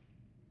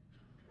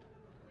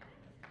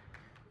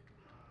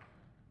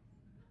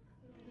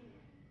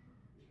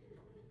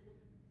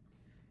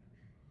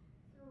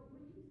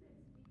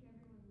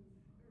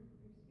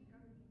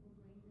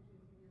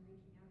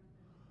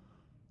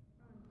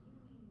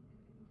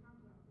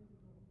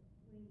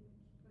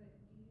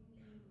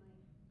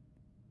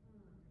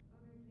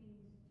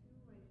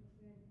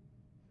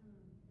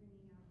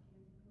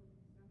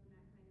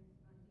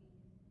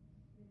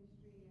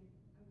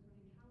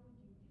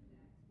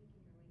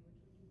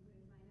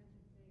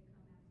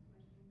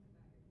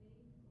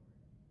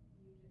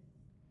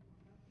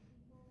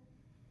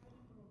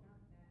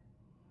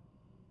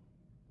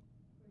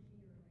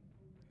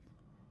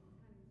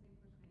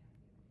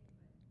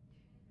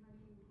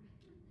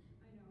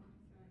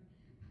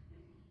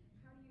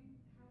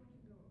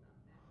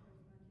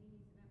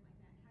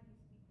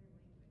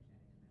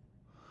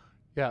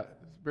 Yeah,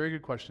 Very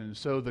good question.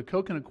 So the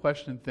Coke and a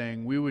question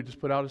thing, we would just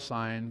put out a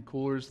sign,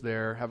 coolers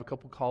there, have a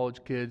couple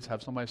college kids,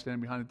 have somebody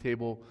standing behind the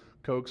table,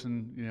 Cokes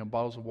and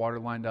bottles of water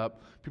lined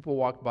up. People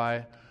walk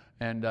by,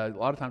 and a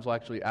lot of times I'll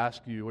actually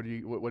ask you,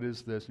 what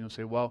is this? And you'll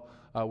say, well,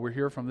 we're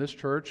here from this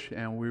church,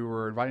 and we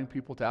were inviting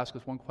people to ask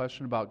us one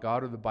question about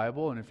God or the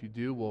Bible, and if you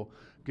do, we'll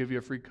give you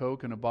a free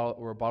Coke and a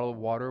bottle of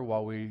water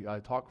while we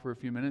talk for a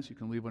few minutes. You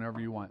can leave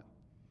whenever you want.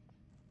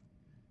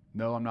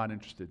 No, I'm not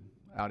interested.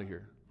 Out of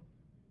here.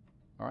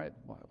 All right,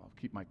 well, I'll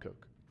keep my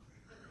Coke.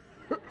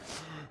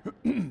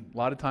 A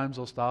lot of times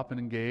they'll stop and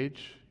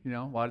engage. A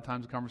lot of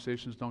times the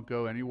conversations don't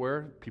go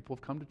anywhere. People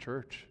have come to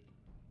church.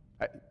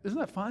 Isn't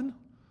that fun?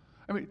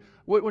 I mean,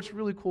 what's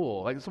really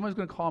cool, like somebody's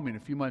going to call me in a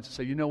few months and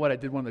say, you know what, I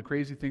did one of the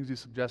crazy things you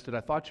suggested.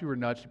 I thought you were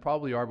nuts. You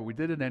probably are, but we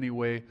did it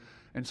anyway.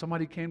 And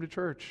somebody came to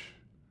church,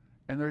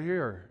 and they're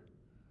here.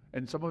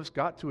 And some of us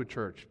got to a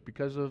church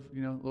because of,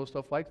 little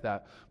stuff like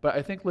that. But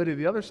I think, Lydia,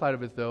 the other side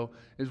of it, though,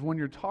 is when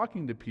you're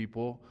talking to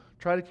people,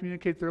 try to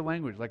communicate their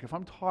language. Like if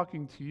I'm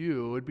talking to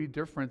you, it would be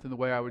different than the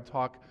way I would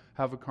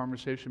have a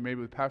conversation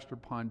maybe with Pastor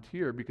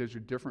Pontier, because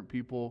you're different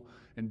people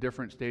in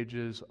different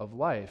stages of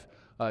life.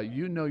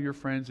 You know your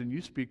friends and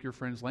you speak your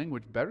friends'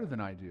 language better than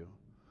I do.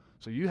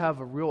 So you have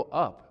a real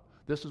up.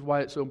 This is why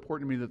it's so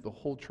important to me that the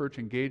whole church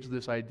engage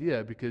this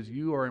idea, because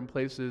you are in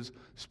places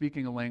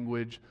speaking a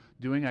language,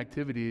 doing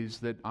activities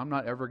that I'm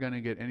not ever going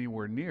to get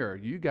anywhere near.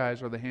 You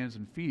guys are the hands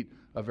and feet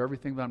of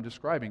everything that I'm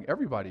describing.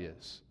 Everybody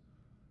is,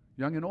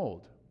 young and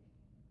old.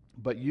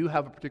 But you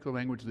have a particular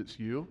language that's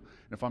you.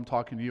 And if I'm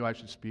talking to you, I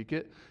should speak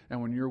it.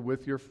 And when you're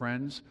with your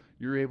friends,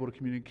 you're able to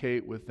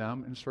communicate with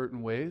them in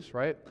certain ways,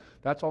 right?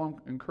 That's all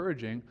I'm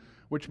encouraging,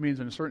 which means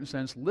in a certain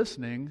sense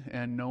listening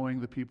and knowing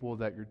the people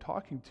that you're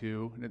talking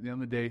to. And at the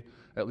end of the day,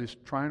 at least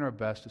trying our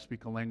best to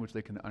speak a language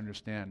they can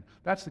understand.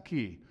 That's the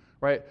key,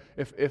 right?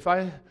 If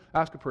I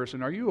ask a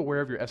person, are you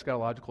aware of your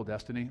eschatological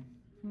destiny?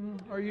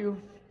 Are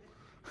you?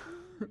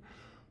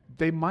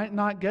 They might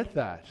not get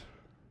that.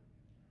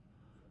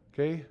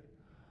 Okay?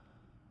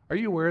 Are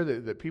you aware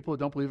that people who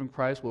don't believe in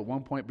Christ will at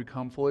one point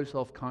become fully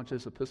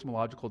self-conscious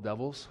epistemological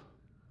devils?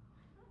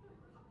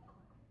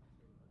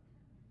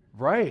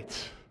 Right.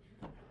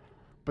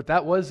 But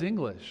that was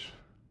English.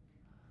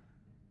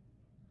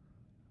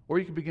 Or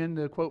you could begin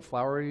to quote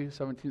flowery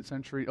 17th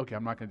century. Okay,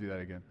 I'm not going to do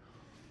that again.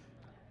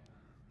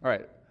 All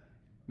right.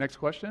 Next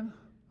question.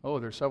 Oh,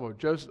 there's several.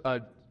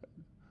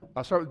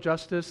 I'll start with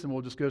Justice, and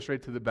we'll just go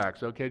straight to the back.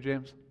 So, okay,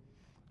 James?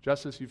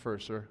 Justice, you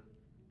first, sir.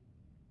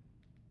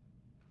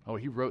 Oh,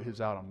 he wrote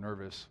his out. I'm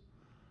nervous.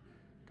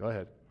 Go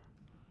ahead.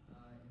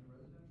 In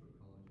residential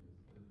colleges,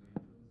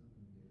 evangelism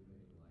in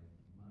day-to-day life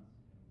must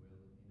and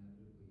will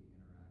inevitably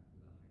interact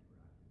with a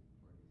hyperactive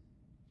party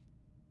scene.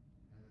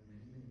 And there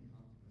are many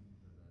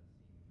consequences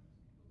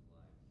of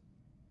that scene in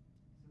those people's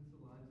lives. Since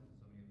the lives of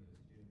so many of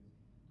those students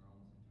are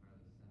almost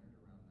entirely centered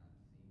around that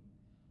scene,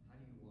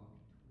 how do you walk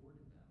toward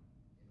them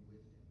in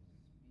wisdom,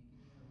 speaking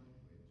their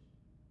language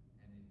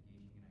and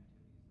engaging in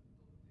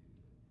activities that they'll do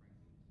that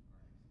frankly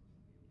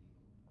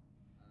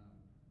just aren't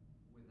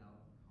explicitly illegal?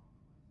 Without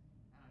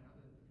compromising. And I know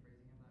that the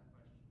phrasing of that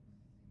question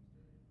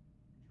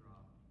seems to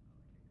drop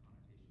like a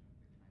connotation of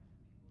the kinds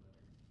of people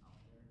that are out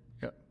there.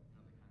 Yeah. The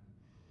kinds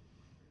of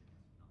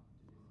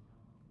people who are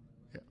encouraging us not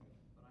to discount. Yeah.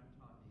 But I'm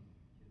talking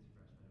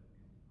kids fresh out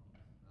of family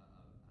homes,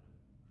 out of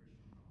Christian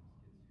homes,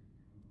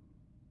 kids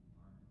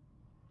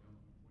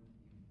who wouldn't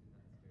even fit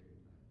that stereotype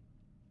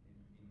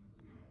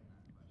included in that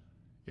question.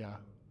 Yeah.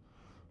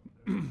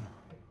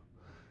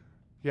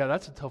 Yeah,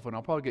 that's a tough one.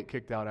 I'll probably get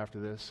kicked out after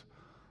this.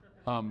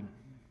 So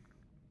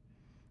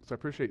I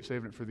appreciate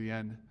saving it for the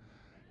end.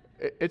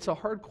 It's a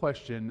hard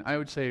question. I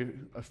would say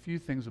a few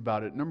things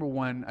about it. Number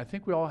one, I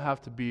think we all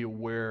have to be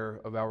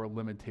aware of our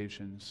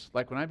limitations.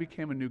 Like when I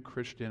became a new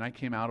Christian, I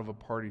came out of a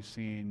party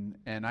scene,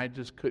 and I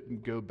just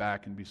couldn't go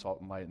back and be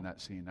salt and light in that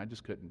scene. I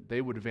just couldn't.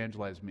 They would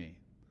evangelize me,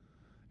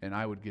 and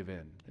I would give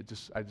in.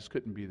 I just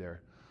couldn't be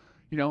there.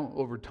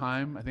 Over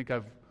time, I think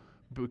I've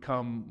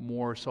become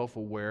more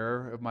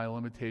self-aware of my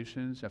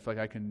limitations. I feel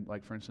like I can,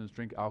 for instance,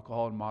 drink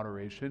alcohol in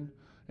moderation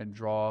and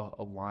draw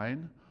a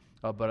line.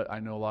 But I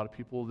know a lot of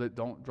people that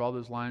don't draw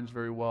those lines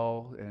very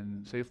well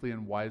and safely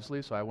and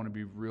wisely, so I want to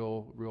be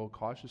real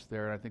cautious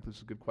there. And I think this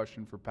is a good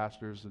question for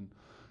pastors and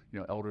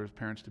elders,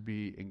 parents to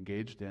be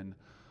engaged in.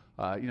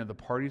 The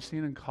party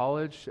scene in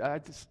college,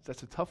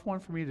 that's a tough one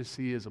for me to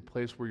see as a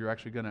place where you're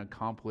actually going to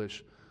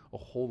accomplish a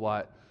whole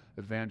lot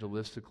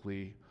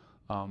evangelistically.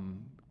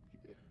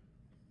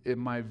 In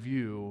my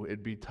view,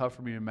 it'd be tough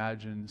for me to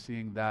imagine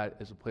seeing that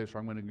as a place where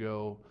I'm going to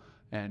go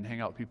and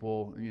hang out with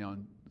people,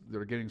 that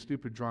are getting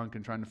stupid drunk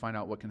and trying to find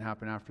out what can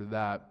happen after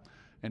that,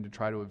 and to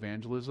try to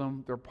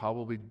evangelism. There are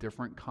probably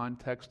different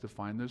contexts to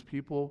find those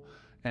people.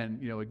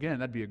 And, again,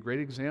 that'd be a great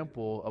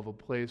example of a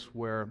place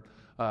where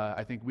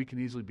I think we can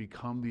easily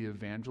become the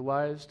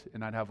evangelized,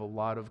 and I'd have a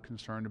lot of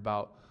concern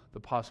about the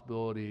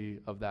possibility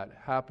of that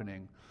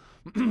happening.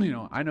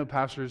 I know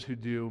pastors who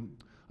do,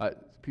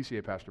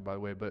 PCA pastor, by the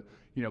way, but,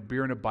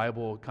 beer and a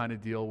Bible kind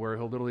of deal where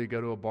he'll literally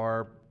go to a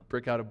bar,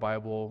 break out a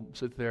Bible,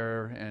 sit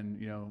there and,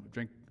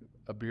 drink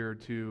a beer or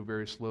two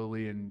very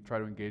slowly and try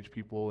to engage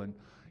people. And,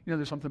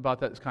 there's something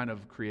about that that's kind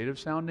of creative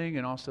sounding,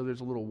 and also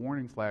there's a little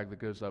warning flag that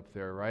goes up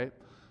there, right?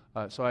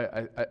 So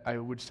I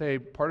would say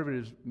part of it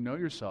is know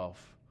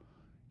yourself.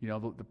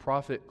 The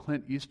prophet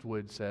Clint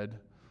Eastwood said,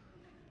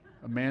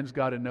 a man's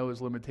got to know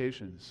his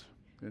limitations.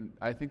 And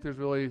I think there's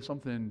really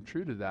something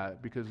true to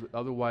that, because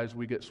otherwise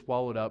we get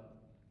swallowed up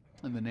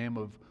in the name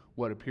of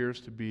what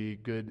appears to be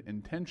good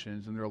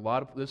intentions. And there are a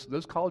lot of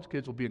those college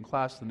kids will be in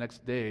class the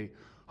next day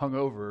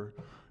hungover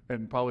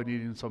and probably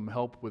needing some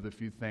help with a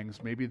few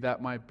things. Maybe that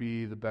might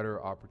be the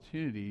better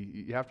opportunity.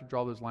 You have to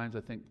draw those lines,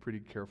 I think, pretty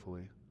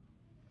carefully.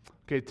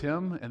 Okay,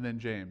 Tim, and then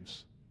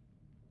James.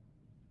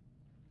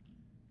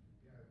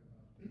 I like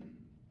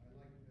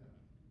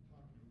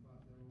talking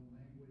about their own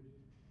language.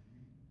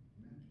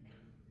 You mentioned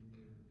it in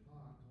your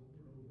talks over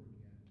and over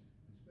again,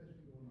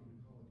 especially going on to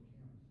college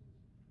campuses.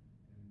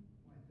 And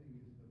my thing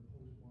is the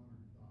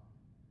postmodern thought.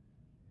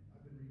 And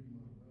I've been reading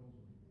a lot of Wells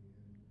lately,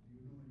 and do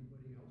you know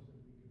anybody else that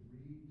we could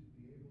read to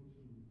be able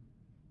to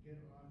get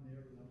on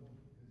their level?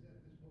 Because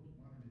this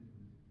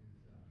postmodernism is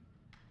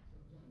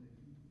something that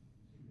you seem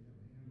to have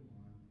a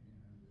handle on,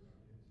 and it's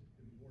important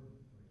right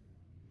now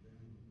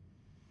in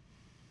evangelism.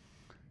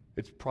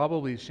 It's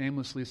probably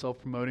shamelessly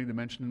self-promoting to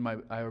mention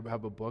I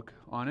have a book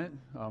on it.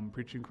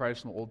 Preaching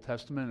Christ in the Old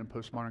Testament and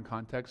Postmodern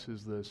Context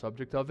is the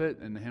subject of it,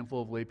 and a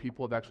handful of lay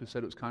people have actually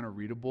said it was kind of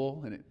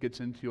readable, and it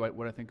gets into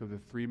what I think are the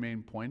three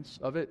main points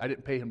of it. I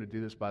didn't pay him to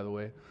do this, by the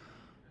way,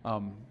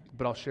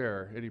 but I'll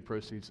share any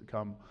proceeds that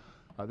come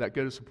that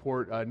go to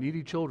support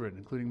needy children,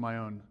 including my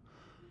own.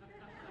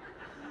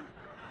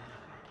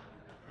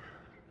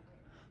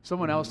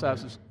 Someone else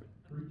asked us.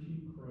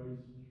 Preaching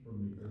Christ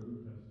from the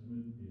Old Testament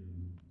in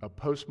A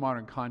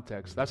postmodern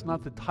context. That's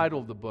not the title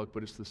of the book,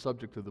 but it's the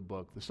subject of the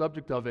book. The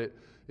subject of it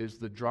is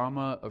the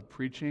drama of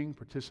preaching,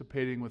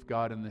 participating with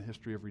God in the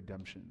history of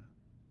redemption.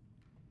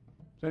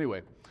 So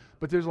anyway,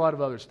 but there's a lot of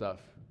other stuff.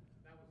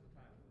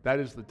 That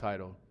is the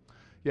title.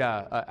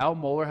 Yeah, Al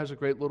Mohler has a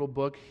great little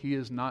book, He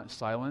Is Not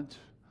Silent.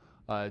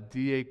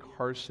 D.A.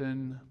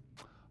 Carson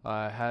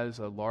has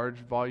a large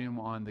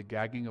volume on the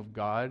gagging of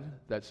God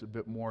that's a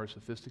bit more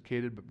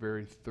sophisticated but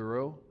very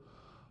thorough.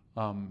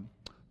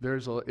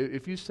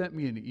 If you sent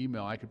me an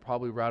email, I could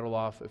probably rattle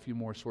off a few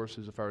more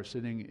sources if I were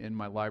sitting in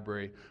my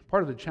library.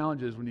 Part of the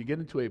challenge is when you get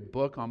into a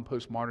book on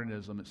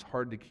postmodernism, it's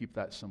hard to keep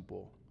that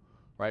simple,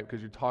 right?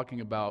 Because you're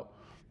talking about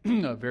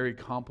a very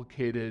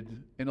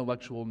complicated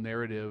intellectual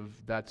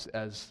narrative that's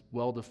as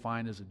well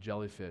defined as a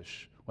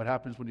jellyfish. What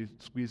happens when you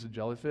squeeze a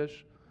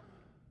jellyfish?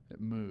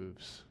 It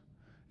moves,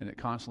 and it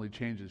constantly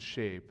changes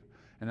shape.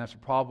 And that's the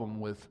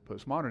problem with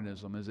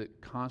postmodernism, is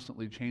it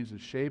constantly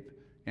changes shape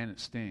and it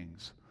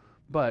stings.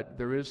 But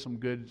there is some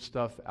good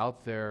stuff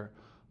out there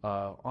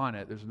on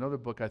it. There's another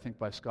book, I think,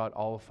 by Scott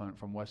Oliphant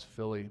from West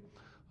Philly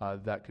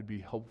that could be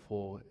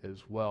helpful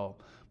as well.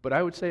 But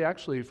I would say,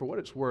 actually, for what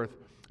it's worth,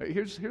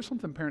 here's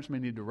something parents may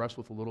need to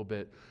wrestle with a little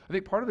bit. I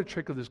think part of the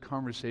trick of this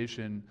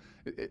conversation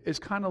is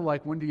kind of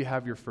like, when do you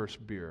have your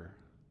first beer?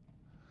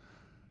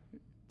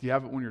 Do you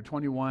have it when you're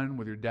 21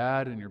 with your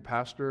dad and your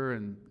pastor,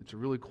 and it's a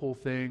really cool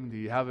thing? Do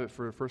you have it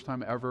for the first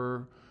time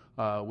ever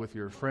with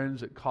your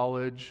friends at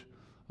college?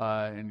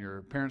 And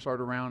your parents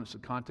aren't around, it's the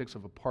context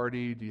of a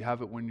party? Do you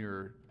have it when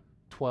you're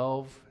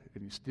 12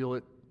 and you steal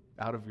it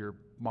out of your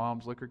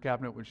mom's liquor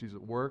cabinet when she's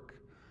at work?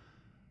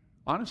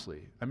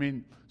 Honestly,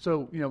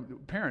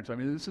 parents,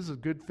 this is a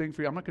good thing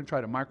for you. I'm not going to try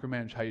to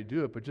micromanage how you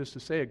do it, but just to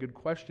say, a good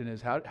question is,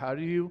 how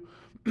do you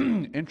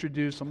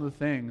introduce some of the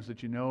things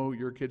that you know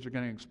your kids are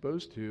getting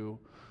exposed to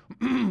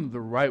the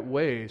right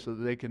way, so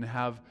that they can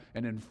have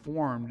an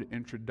informed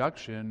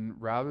introduction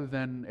rather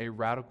than a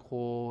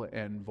radical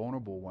and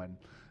vulnerable one?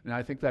 And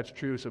I think that's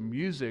true. So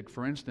music,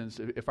 for instance,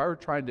 if I were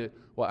trying to,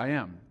 I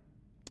am.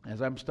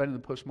 As I'm studying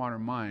the postmodern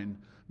mind,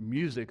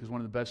 music is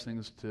one of the best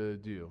things to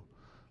do.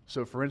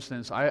 So, for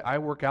instance, I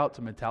work out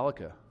to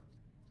Metallica.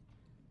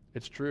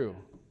 It's true.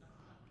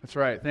 That's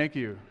right. Thank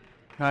you.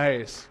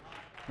 Nice,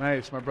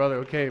 my brother.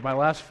 Okay, my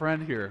last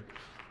friend here.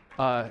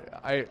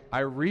 I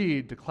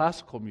read to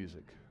classical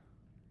music.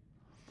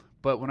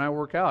 But when I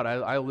work out,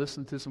 I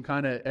listen to some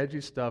kind of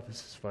edgy stuff.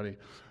 This is funny.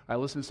 I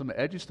listen to some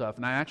edgy stuff,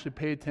 and I actually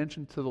pay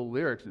attention to the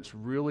lyrics. It's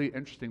really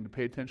interesting to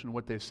pay attention to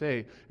what they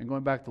say. And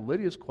going back to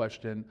Lydia's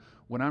question,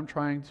 when I'm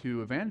trying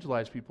to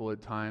evangelize people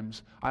at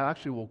times, I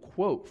actually will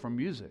quote from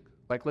music.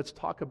 Like, let's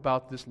talk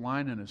about this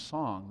line in a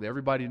song that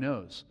everybody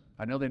knows.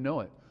 I know they know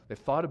it. They've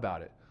thought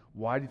about it.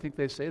 Why do you think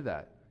they say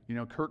that?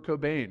 Kurt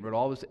Cobain wrote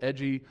all this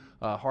edgy,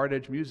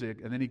 hard-edge music,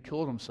 and then he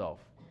killed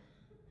himself.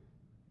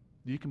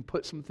 You can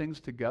put some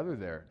things together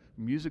there.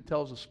 Music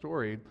tells a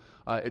story.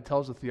 It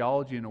tells a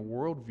theology and a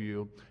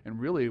worldview. And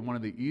really, one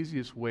of the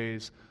easiest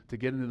ways to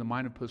get into the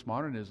mind of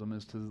postmodernism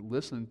is to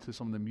listen to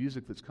some of the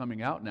music that's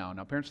coming out now.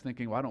 Now, parents are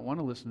thinking, well, I don't want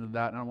to listen to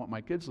that, and I don't want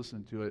my kids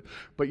listening to it.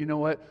 But you know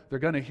what? They're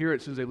going to hear it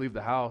as soon as they leave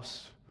the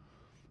house.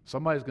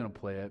 Somebody's going to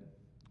play it.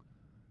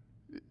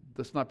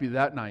 Let's not be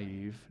that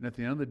naive. And at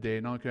the end of the day,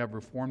 not only can we have a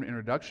reformed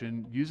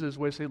introduction, use it as a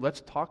way to say,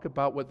 let's talk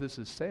about what this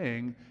is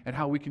saying and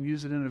how we can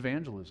use it in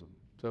evangelism.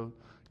 So,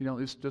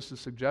 It's just a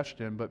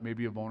suggestion, but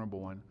maybe a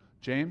vulnerable one.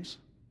 James?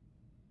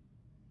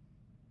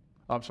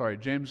 I'm sorry,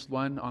 James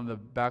Lund on the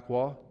back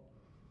wall?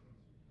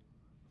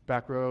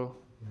 Back row?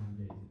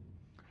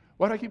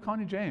 Why do I keep calling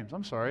you James?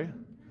 I'm sorry.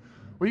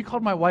 Well, you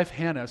called my wife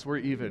Hannah, so we're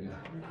even.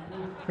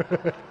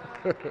 About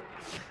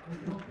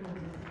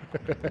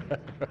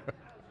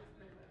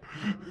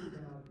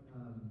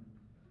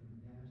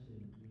compassion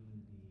being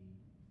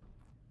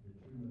the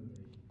true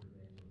motivation for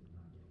evangelism,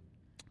 not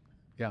yet.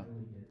 Yeah. I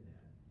totally get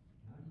that.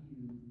 How do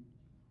you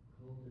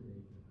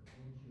cultivate the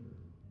culture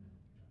and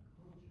a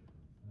culture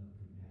of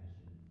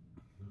compassion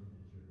within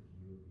the church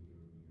year over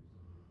year over year,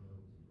 so it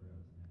grows and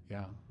grows, and that's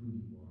Yeah. who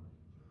you are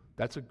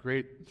as a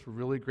church? It's a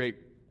really great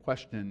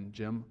question,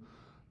 Jim.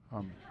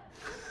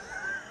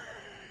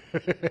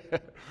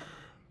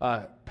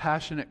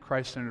 Passionate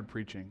Christ-centered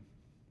preaching.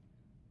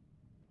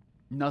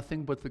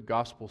 Nothing but the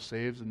gospel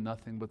saves and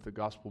nothing but the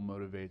gospel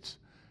motivates.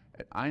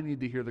 I need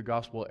to hear the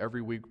gospel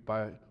every week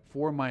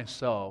for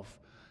myself,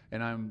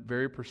 and I'm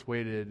very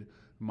persuaded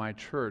my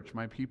church,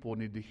 my people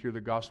need to hear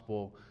the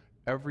gospel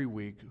every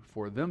week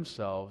for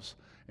themselves,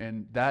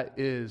 and that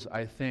is,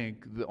 I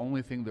think, the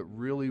only thing that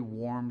really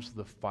warms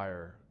the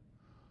fire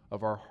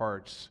of our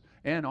hearts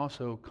and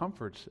also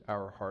comforts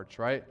our hearts,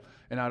 right?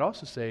 And I'd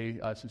also say,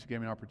 since you gave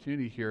me an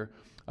opportunity here,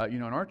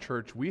 in our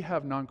church, we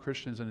have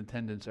non-Christians in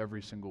attendance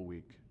every single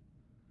week.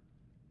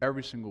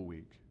 Every single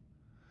week.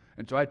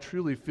 And so I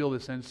truly feel the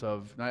sense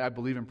of, and I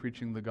believe in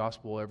preaching the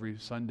gospel every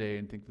Sunday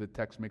and think the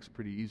text makes it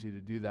pretty easy to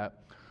do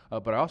that.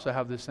 But I also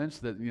have this sense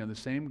that, the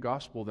same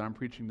gospel that I'm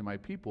preaching to my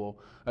people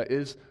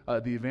is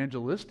the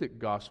evangelistic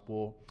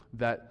gospel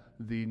that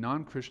the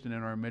non-Christian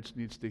in our midst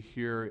needs to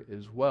hear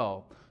as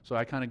well. So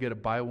I kind of get a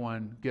buy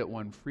one, get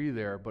one free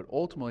there. But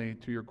ultimately,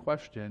 to your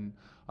question,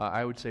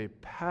 I would say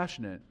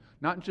passionate,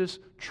 not just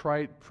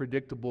trite,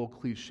 predictable,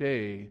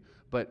 cliche,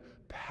 but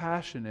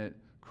passionate,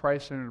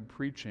 Christ-centered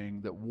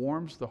preaching that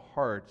warms the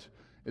heart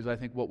is, I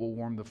think, what will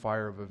warm the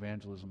fire of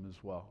evangelism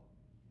as well.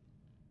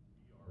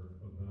 We are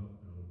about out of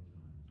time.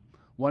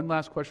 One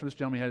last question. This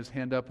gentleman had his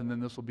hand up, and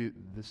then this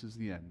is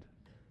the end.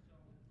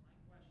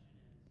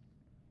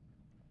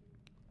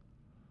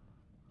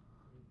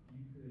 If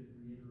you could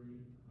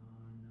reiterate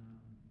on,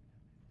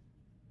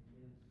 I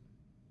guess,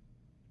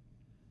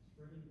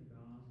 spreading the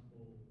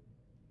gospel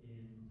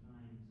in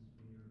times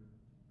when you're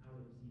out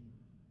of season.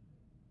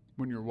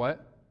 When you're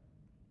what?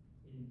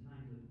 In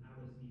times of out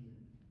of season.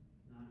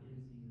 Not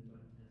in season, but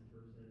as the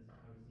verse says,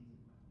 out of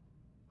season.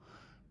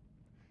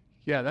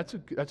 Yeah,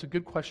 that's a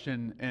good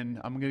question,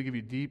 and I'm going to give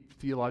you a deep,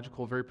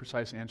 theological, very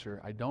precise answer.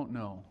 I don't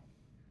know.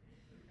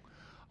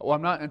 Well,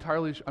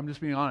 I'm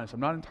just being honest. I'm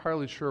not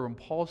entirely sure. When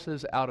Paul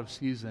says out of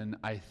season,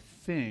 I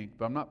think,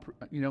 but I'm not,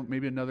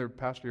 maybe another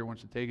pastor here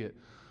wants to take it.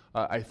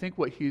 I think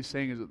what he's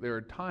saying is that there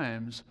are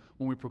times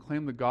when we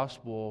proclaim the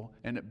gospel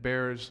and it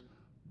bears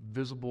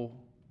visible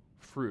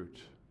fruit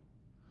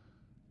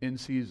in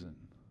season.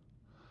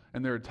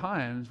 And there are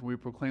times we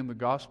proclaim the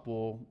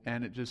gospel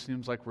and it just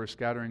seems like we're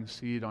scattering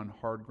seed on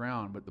hard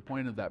ground. But the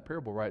point of that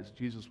parable, right, is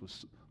Jesus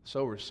was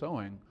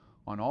sowing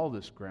on all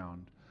this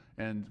ground.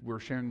 And we're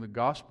sharing the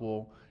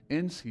gospel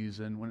in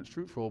season when it's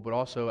fruitful, but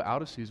also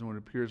out of season when it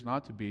appears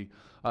not to be.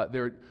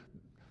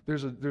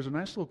 There's a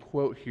nice little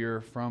quote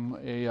here from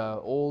a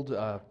old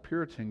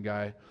Puritan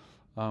guy,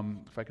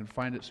 if I can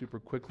find it super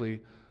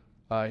quickly.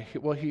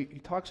 He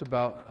talks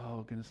about,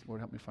 oh goodness, Lord,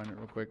 help me find it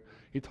real quick.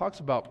 He talks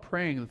about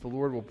praying that the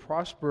Lord will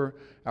prosper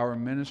our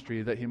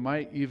ministry, that He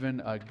might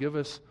even give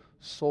us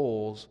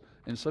souls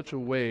in such a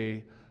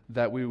way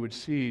that we would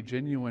see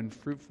genuine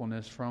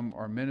fruitfulness from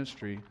our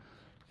ministry,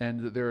 and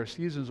that there are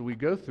seasons we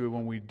go through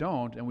when we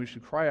don't, and we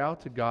should cry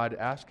out to God,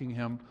 asking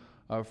Him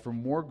for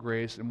more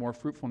grace and more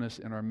fruitfulness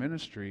in our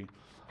ministry.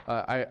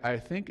 I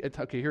think,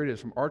 here it is,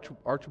 from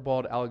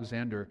Archibald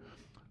Alexander.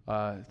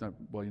 It's not,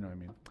 well, you know what I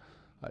mean.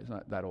 He's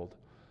not that old.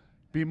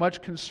 Be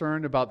much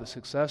concerned about the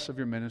success of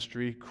your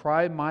ministry.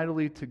 Cry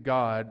mightily to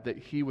God that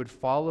He would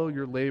follow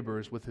your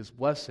labors with His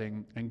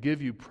blessing and give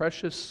you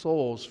precious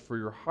souls for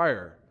your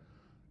hire.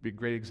 Be a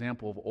great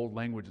example of old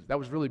languages. That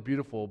was really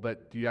beautiful,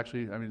 but do you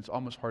actually, it's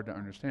almost hard to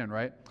understand,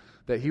 right?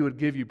 That He would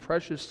give you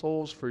precious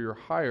souls for your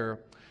hire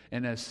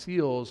and as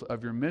seals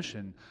of your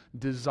mission.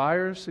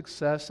 Desire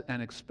success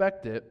and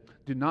expect it.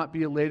 Do not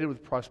be elated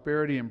with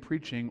prosperity in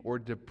preaching or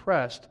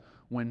depressed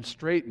when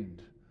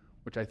straitened,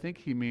 which I think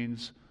he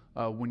means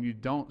when you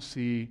don't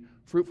see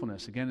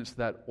fruitfulness. Again, it's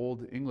that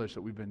old English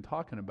that we've been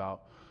talking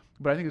about.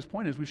 But I think his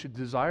point is we should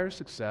desire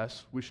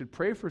success, we should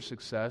pray for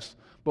success,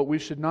 but we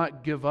should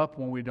not give up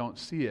when we don't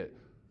see it.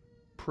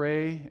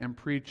 Pray and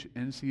preach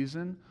in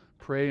season,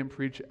 pray and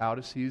preach out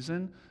of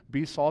season.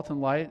 Be salt and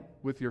light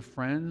with your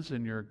friends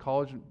and your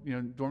college,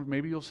 dorm.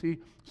 Maybe you'll see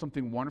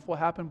something wonderful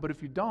happen, but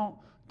if you don't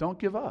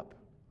give up.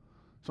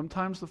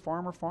 Sometimes the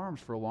farmer farms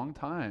for a long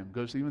time,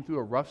 goes even through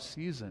a rough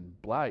season,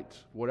 blight,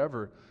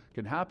 whatever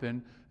can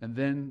happen, and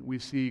then we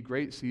see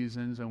great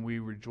seasons and we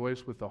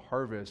rejoice with the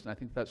harvest. And I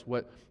think that's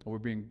what we're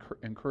being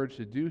encouraged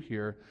to do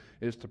here,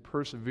 is to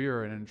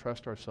persevere and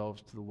entrust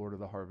ourselves to the Lord of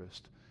the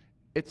harvest.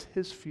 It's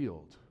His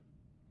field.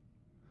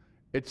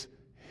 It's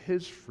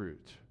His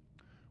fruit.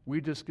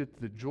 We just get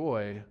the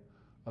joy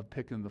of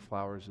picking the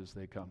flowers as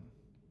they come.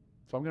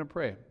 So I'm going to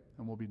pray,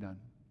 and we'll be done.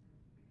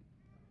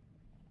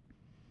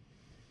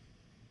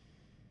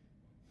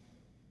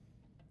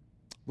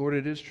 Lord,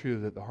 it is true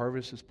that the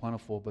harvest is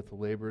plentiful, but the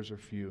laborers are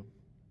few.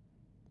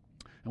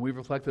 And we've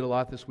reflected a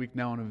lot this week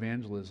now on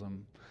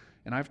evangelism,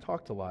 and I've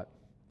talked a lot.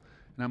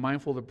 And I'm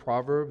mindful of the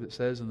proverb that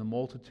says, in the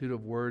multitude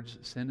of words,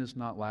 sin is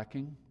not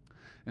lacking.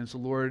 And so,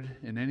 Lord,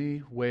 in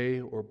any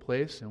way or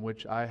place in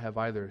which I have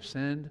either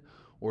sinned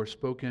or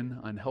spoken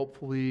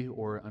unhelpfully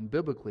or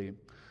unbiblically,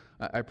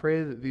 I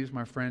pray that these,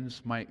 my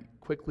friends, might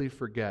quickly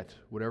forget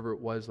whatever it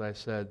was that I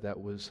said that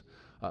was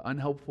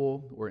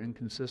unhelpful or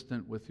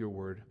inconsistent with your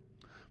word.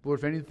 Lord,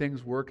 if any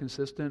things were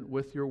consistent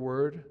with your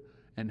word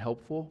and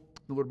helpful,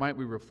 Lord, might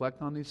we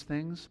reflect on these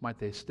things? Might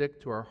they stick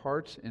to our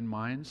hearts and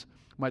minds?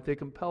 Might they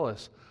compel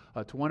us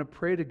to want to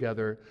pray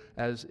together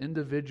as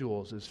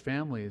individuals, as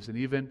families, and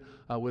even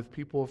with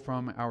people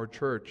from our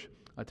church,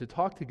 to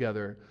talk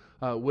together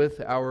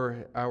with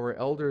our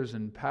elders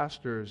and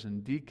pastors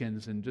and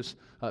deacons and just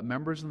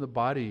members in the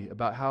body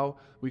about how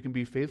we can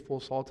be faithful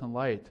salt and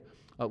light.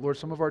 Lord,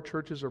 some of our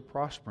churches are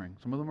prospering.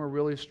 Some of them are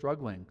really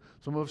struggling.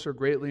 Some of us are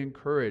greatly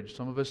encouraged.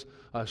 Some of us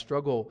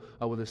struggle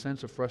with a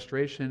sense of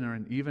frustration or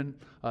even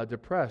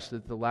depressed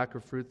at the lack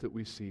of fruit that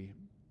we see.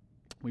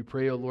 We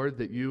pray, O Lord,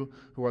 that you,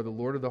 who are the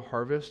Lord of the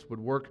harvest, would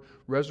work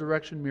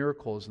resurrection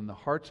miracles in the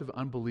hearts of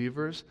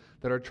unbelievers,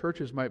 that our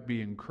churches might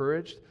be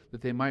encouraged,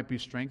 that they might be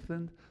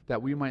strengthened, that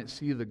we might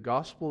see the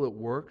gospel at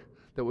work,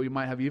 that we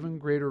might have even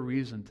greater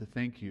reason to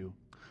thank you.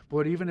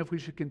 Lord, even if we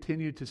should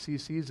continue to see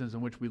seasons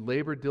in which we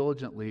labor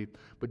diligently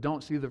but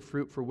don't see the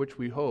fruit for which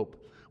we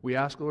hope, we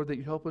ask, Lord, that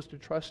you help us to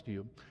trust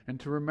you and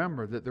to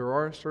remember that there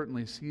are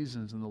certainly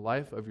seasons in the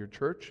life of your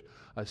church,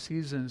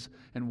 seasons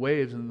and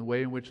waves in the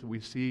way in which we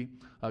see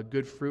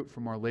good fruit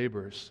from our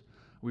labors.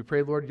 We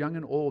pray, Lord, young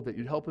and old, that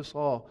you'd help us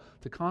all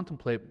to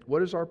contemplate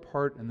what is our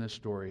part in this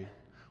story.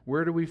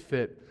 Where do we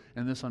fit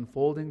in this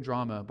unfolding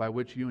drama by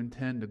which you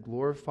intend to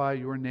glorify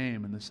your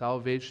name and the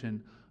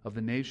salvation of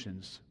the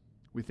nations?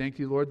 We thank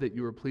you, Lord, that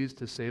you were pleased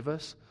to save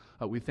us.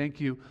 We thank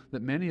you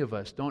that many of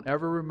us don't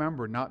ever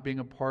remember not being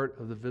a part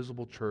of the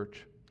visible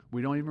church.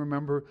 We don't even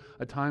remember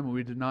a time when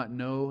we did not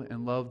know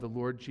and love the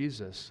Lord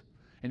Jesus.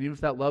 And even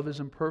if that love is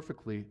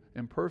imperfect,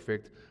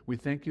 we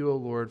thank you, O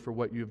Lord, for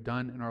what you have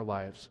done in our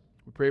lives.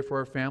 We pray for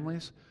our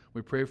families.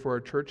 We pray for our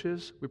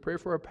churches. We pray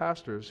for our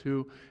pastors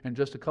who, in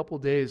just a couple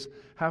days,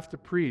 have to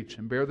preach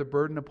and bear the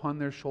burden upon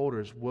their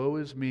shoulders. Woe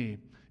is me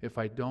if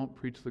I don't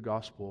preach the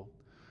gospel.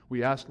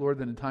 We ask, Lord,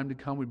 that in time to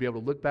come we'd be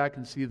able to look back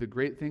and see the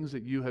great things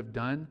that you have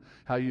done,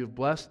 how you have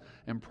blessed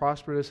and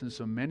prospered us in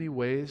so many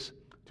ways.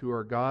 To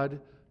our God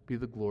be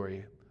the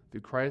glory.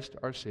 Through Christ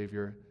our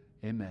Savior,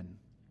 amen.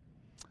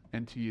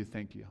 And to you,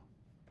 thank you.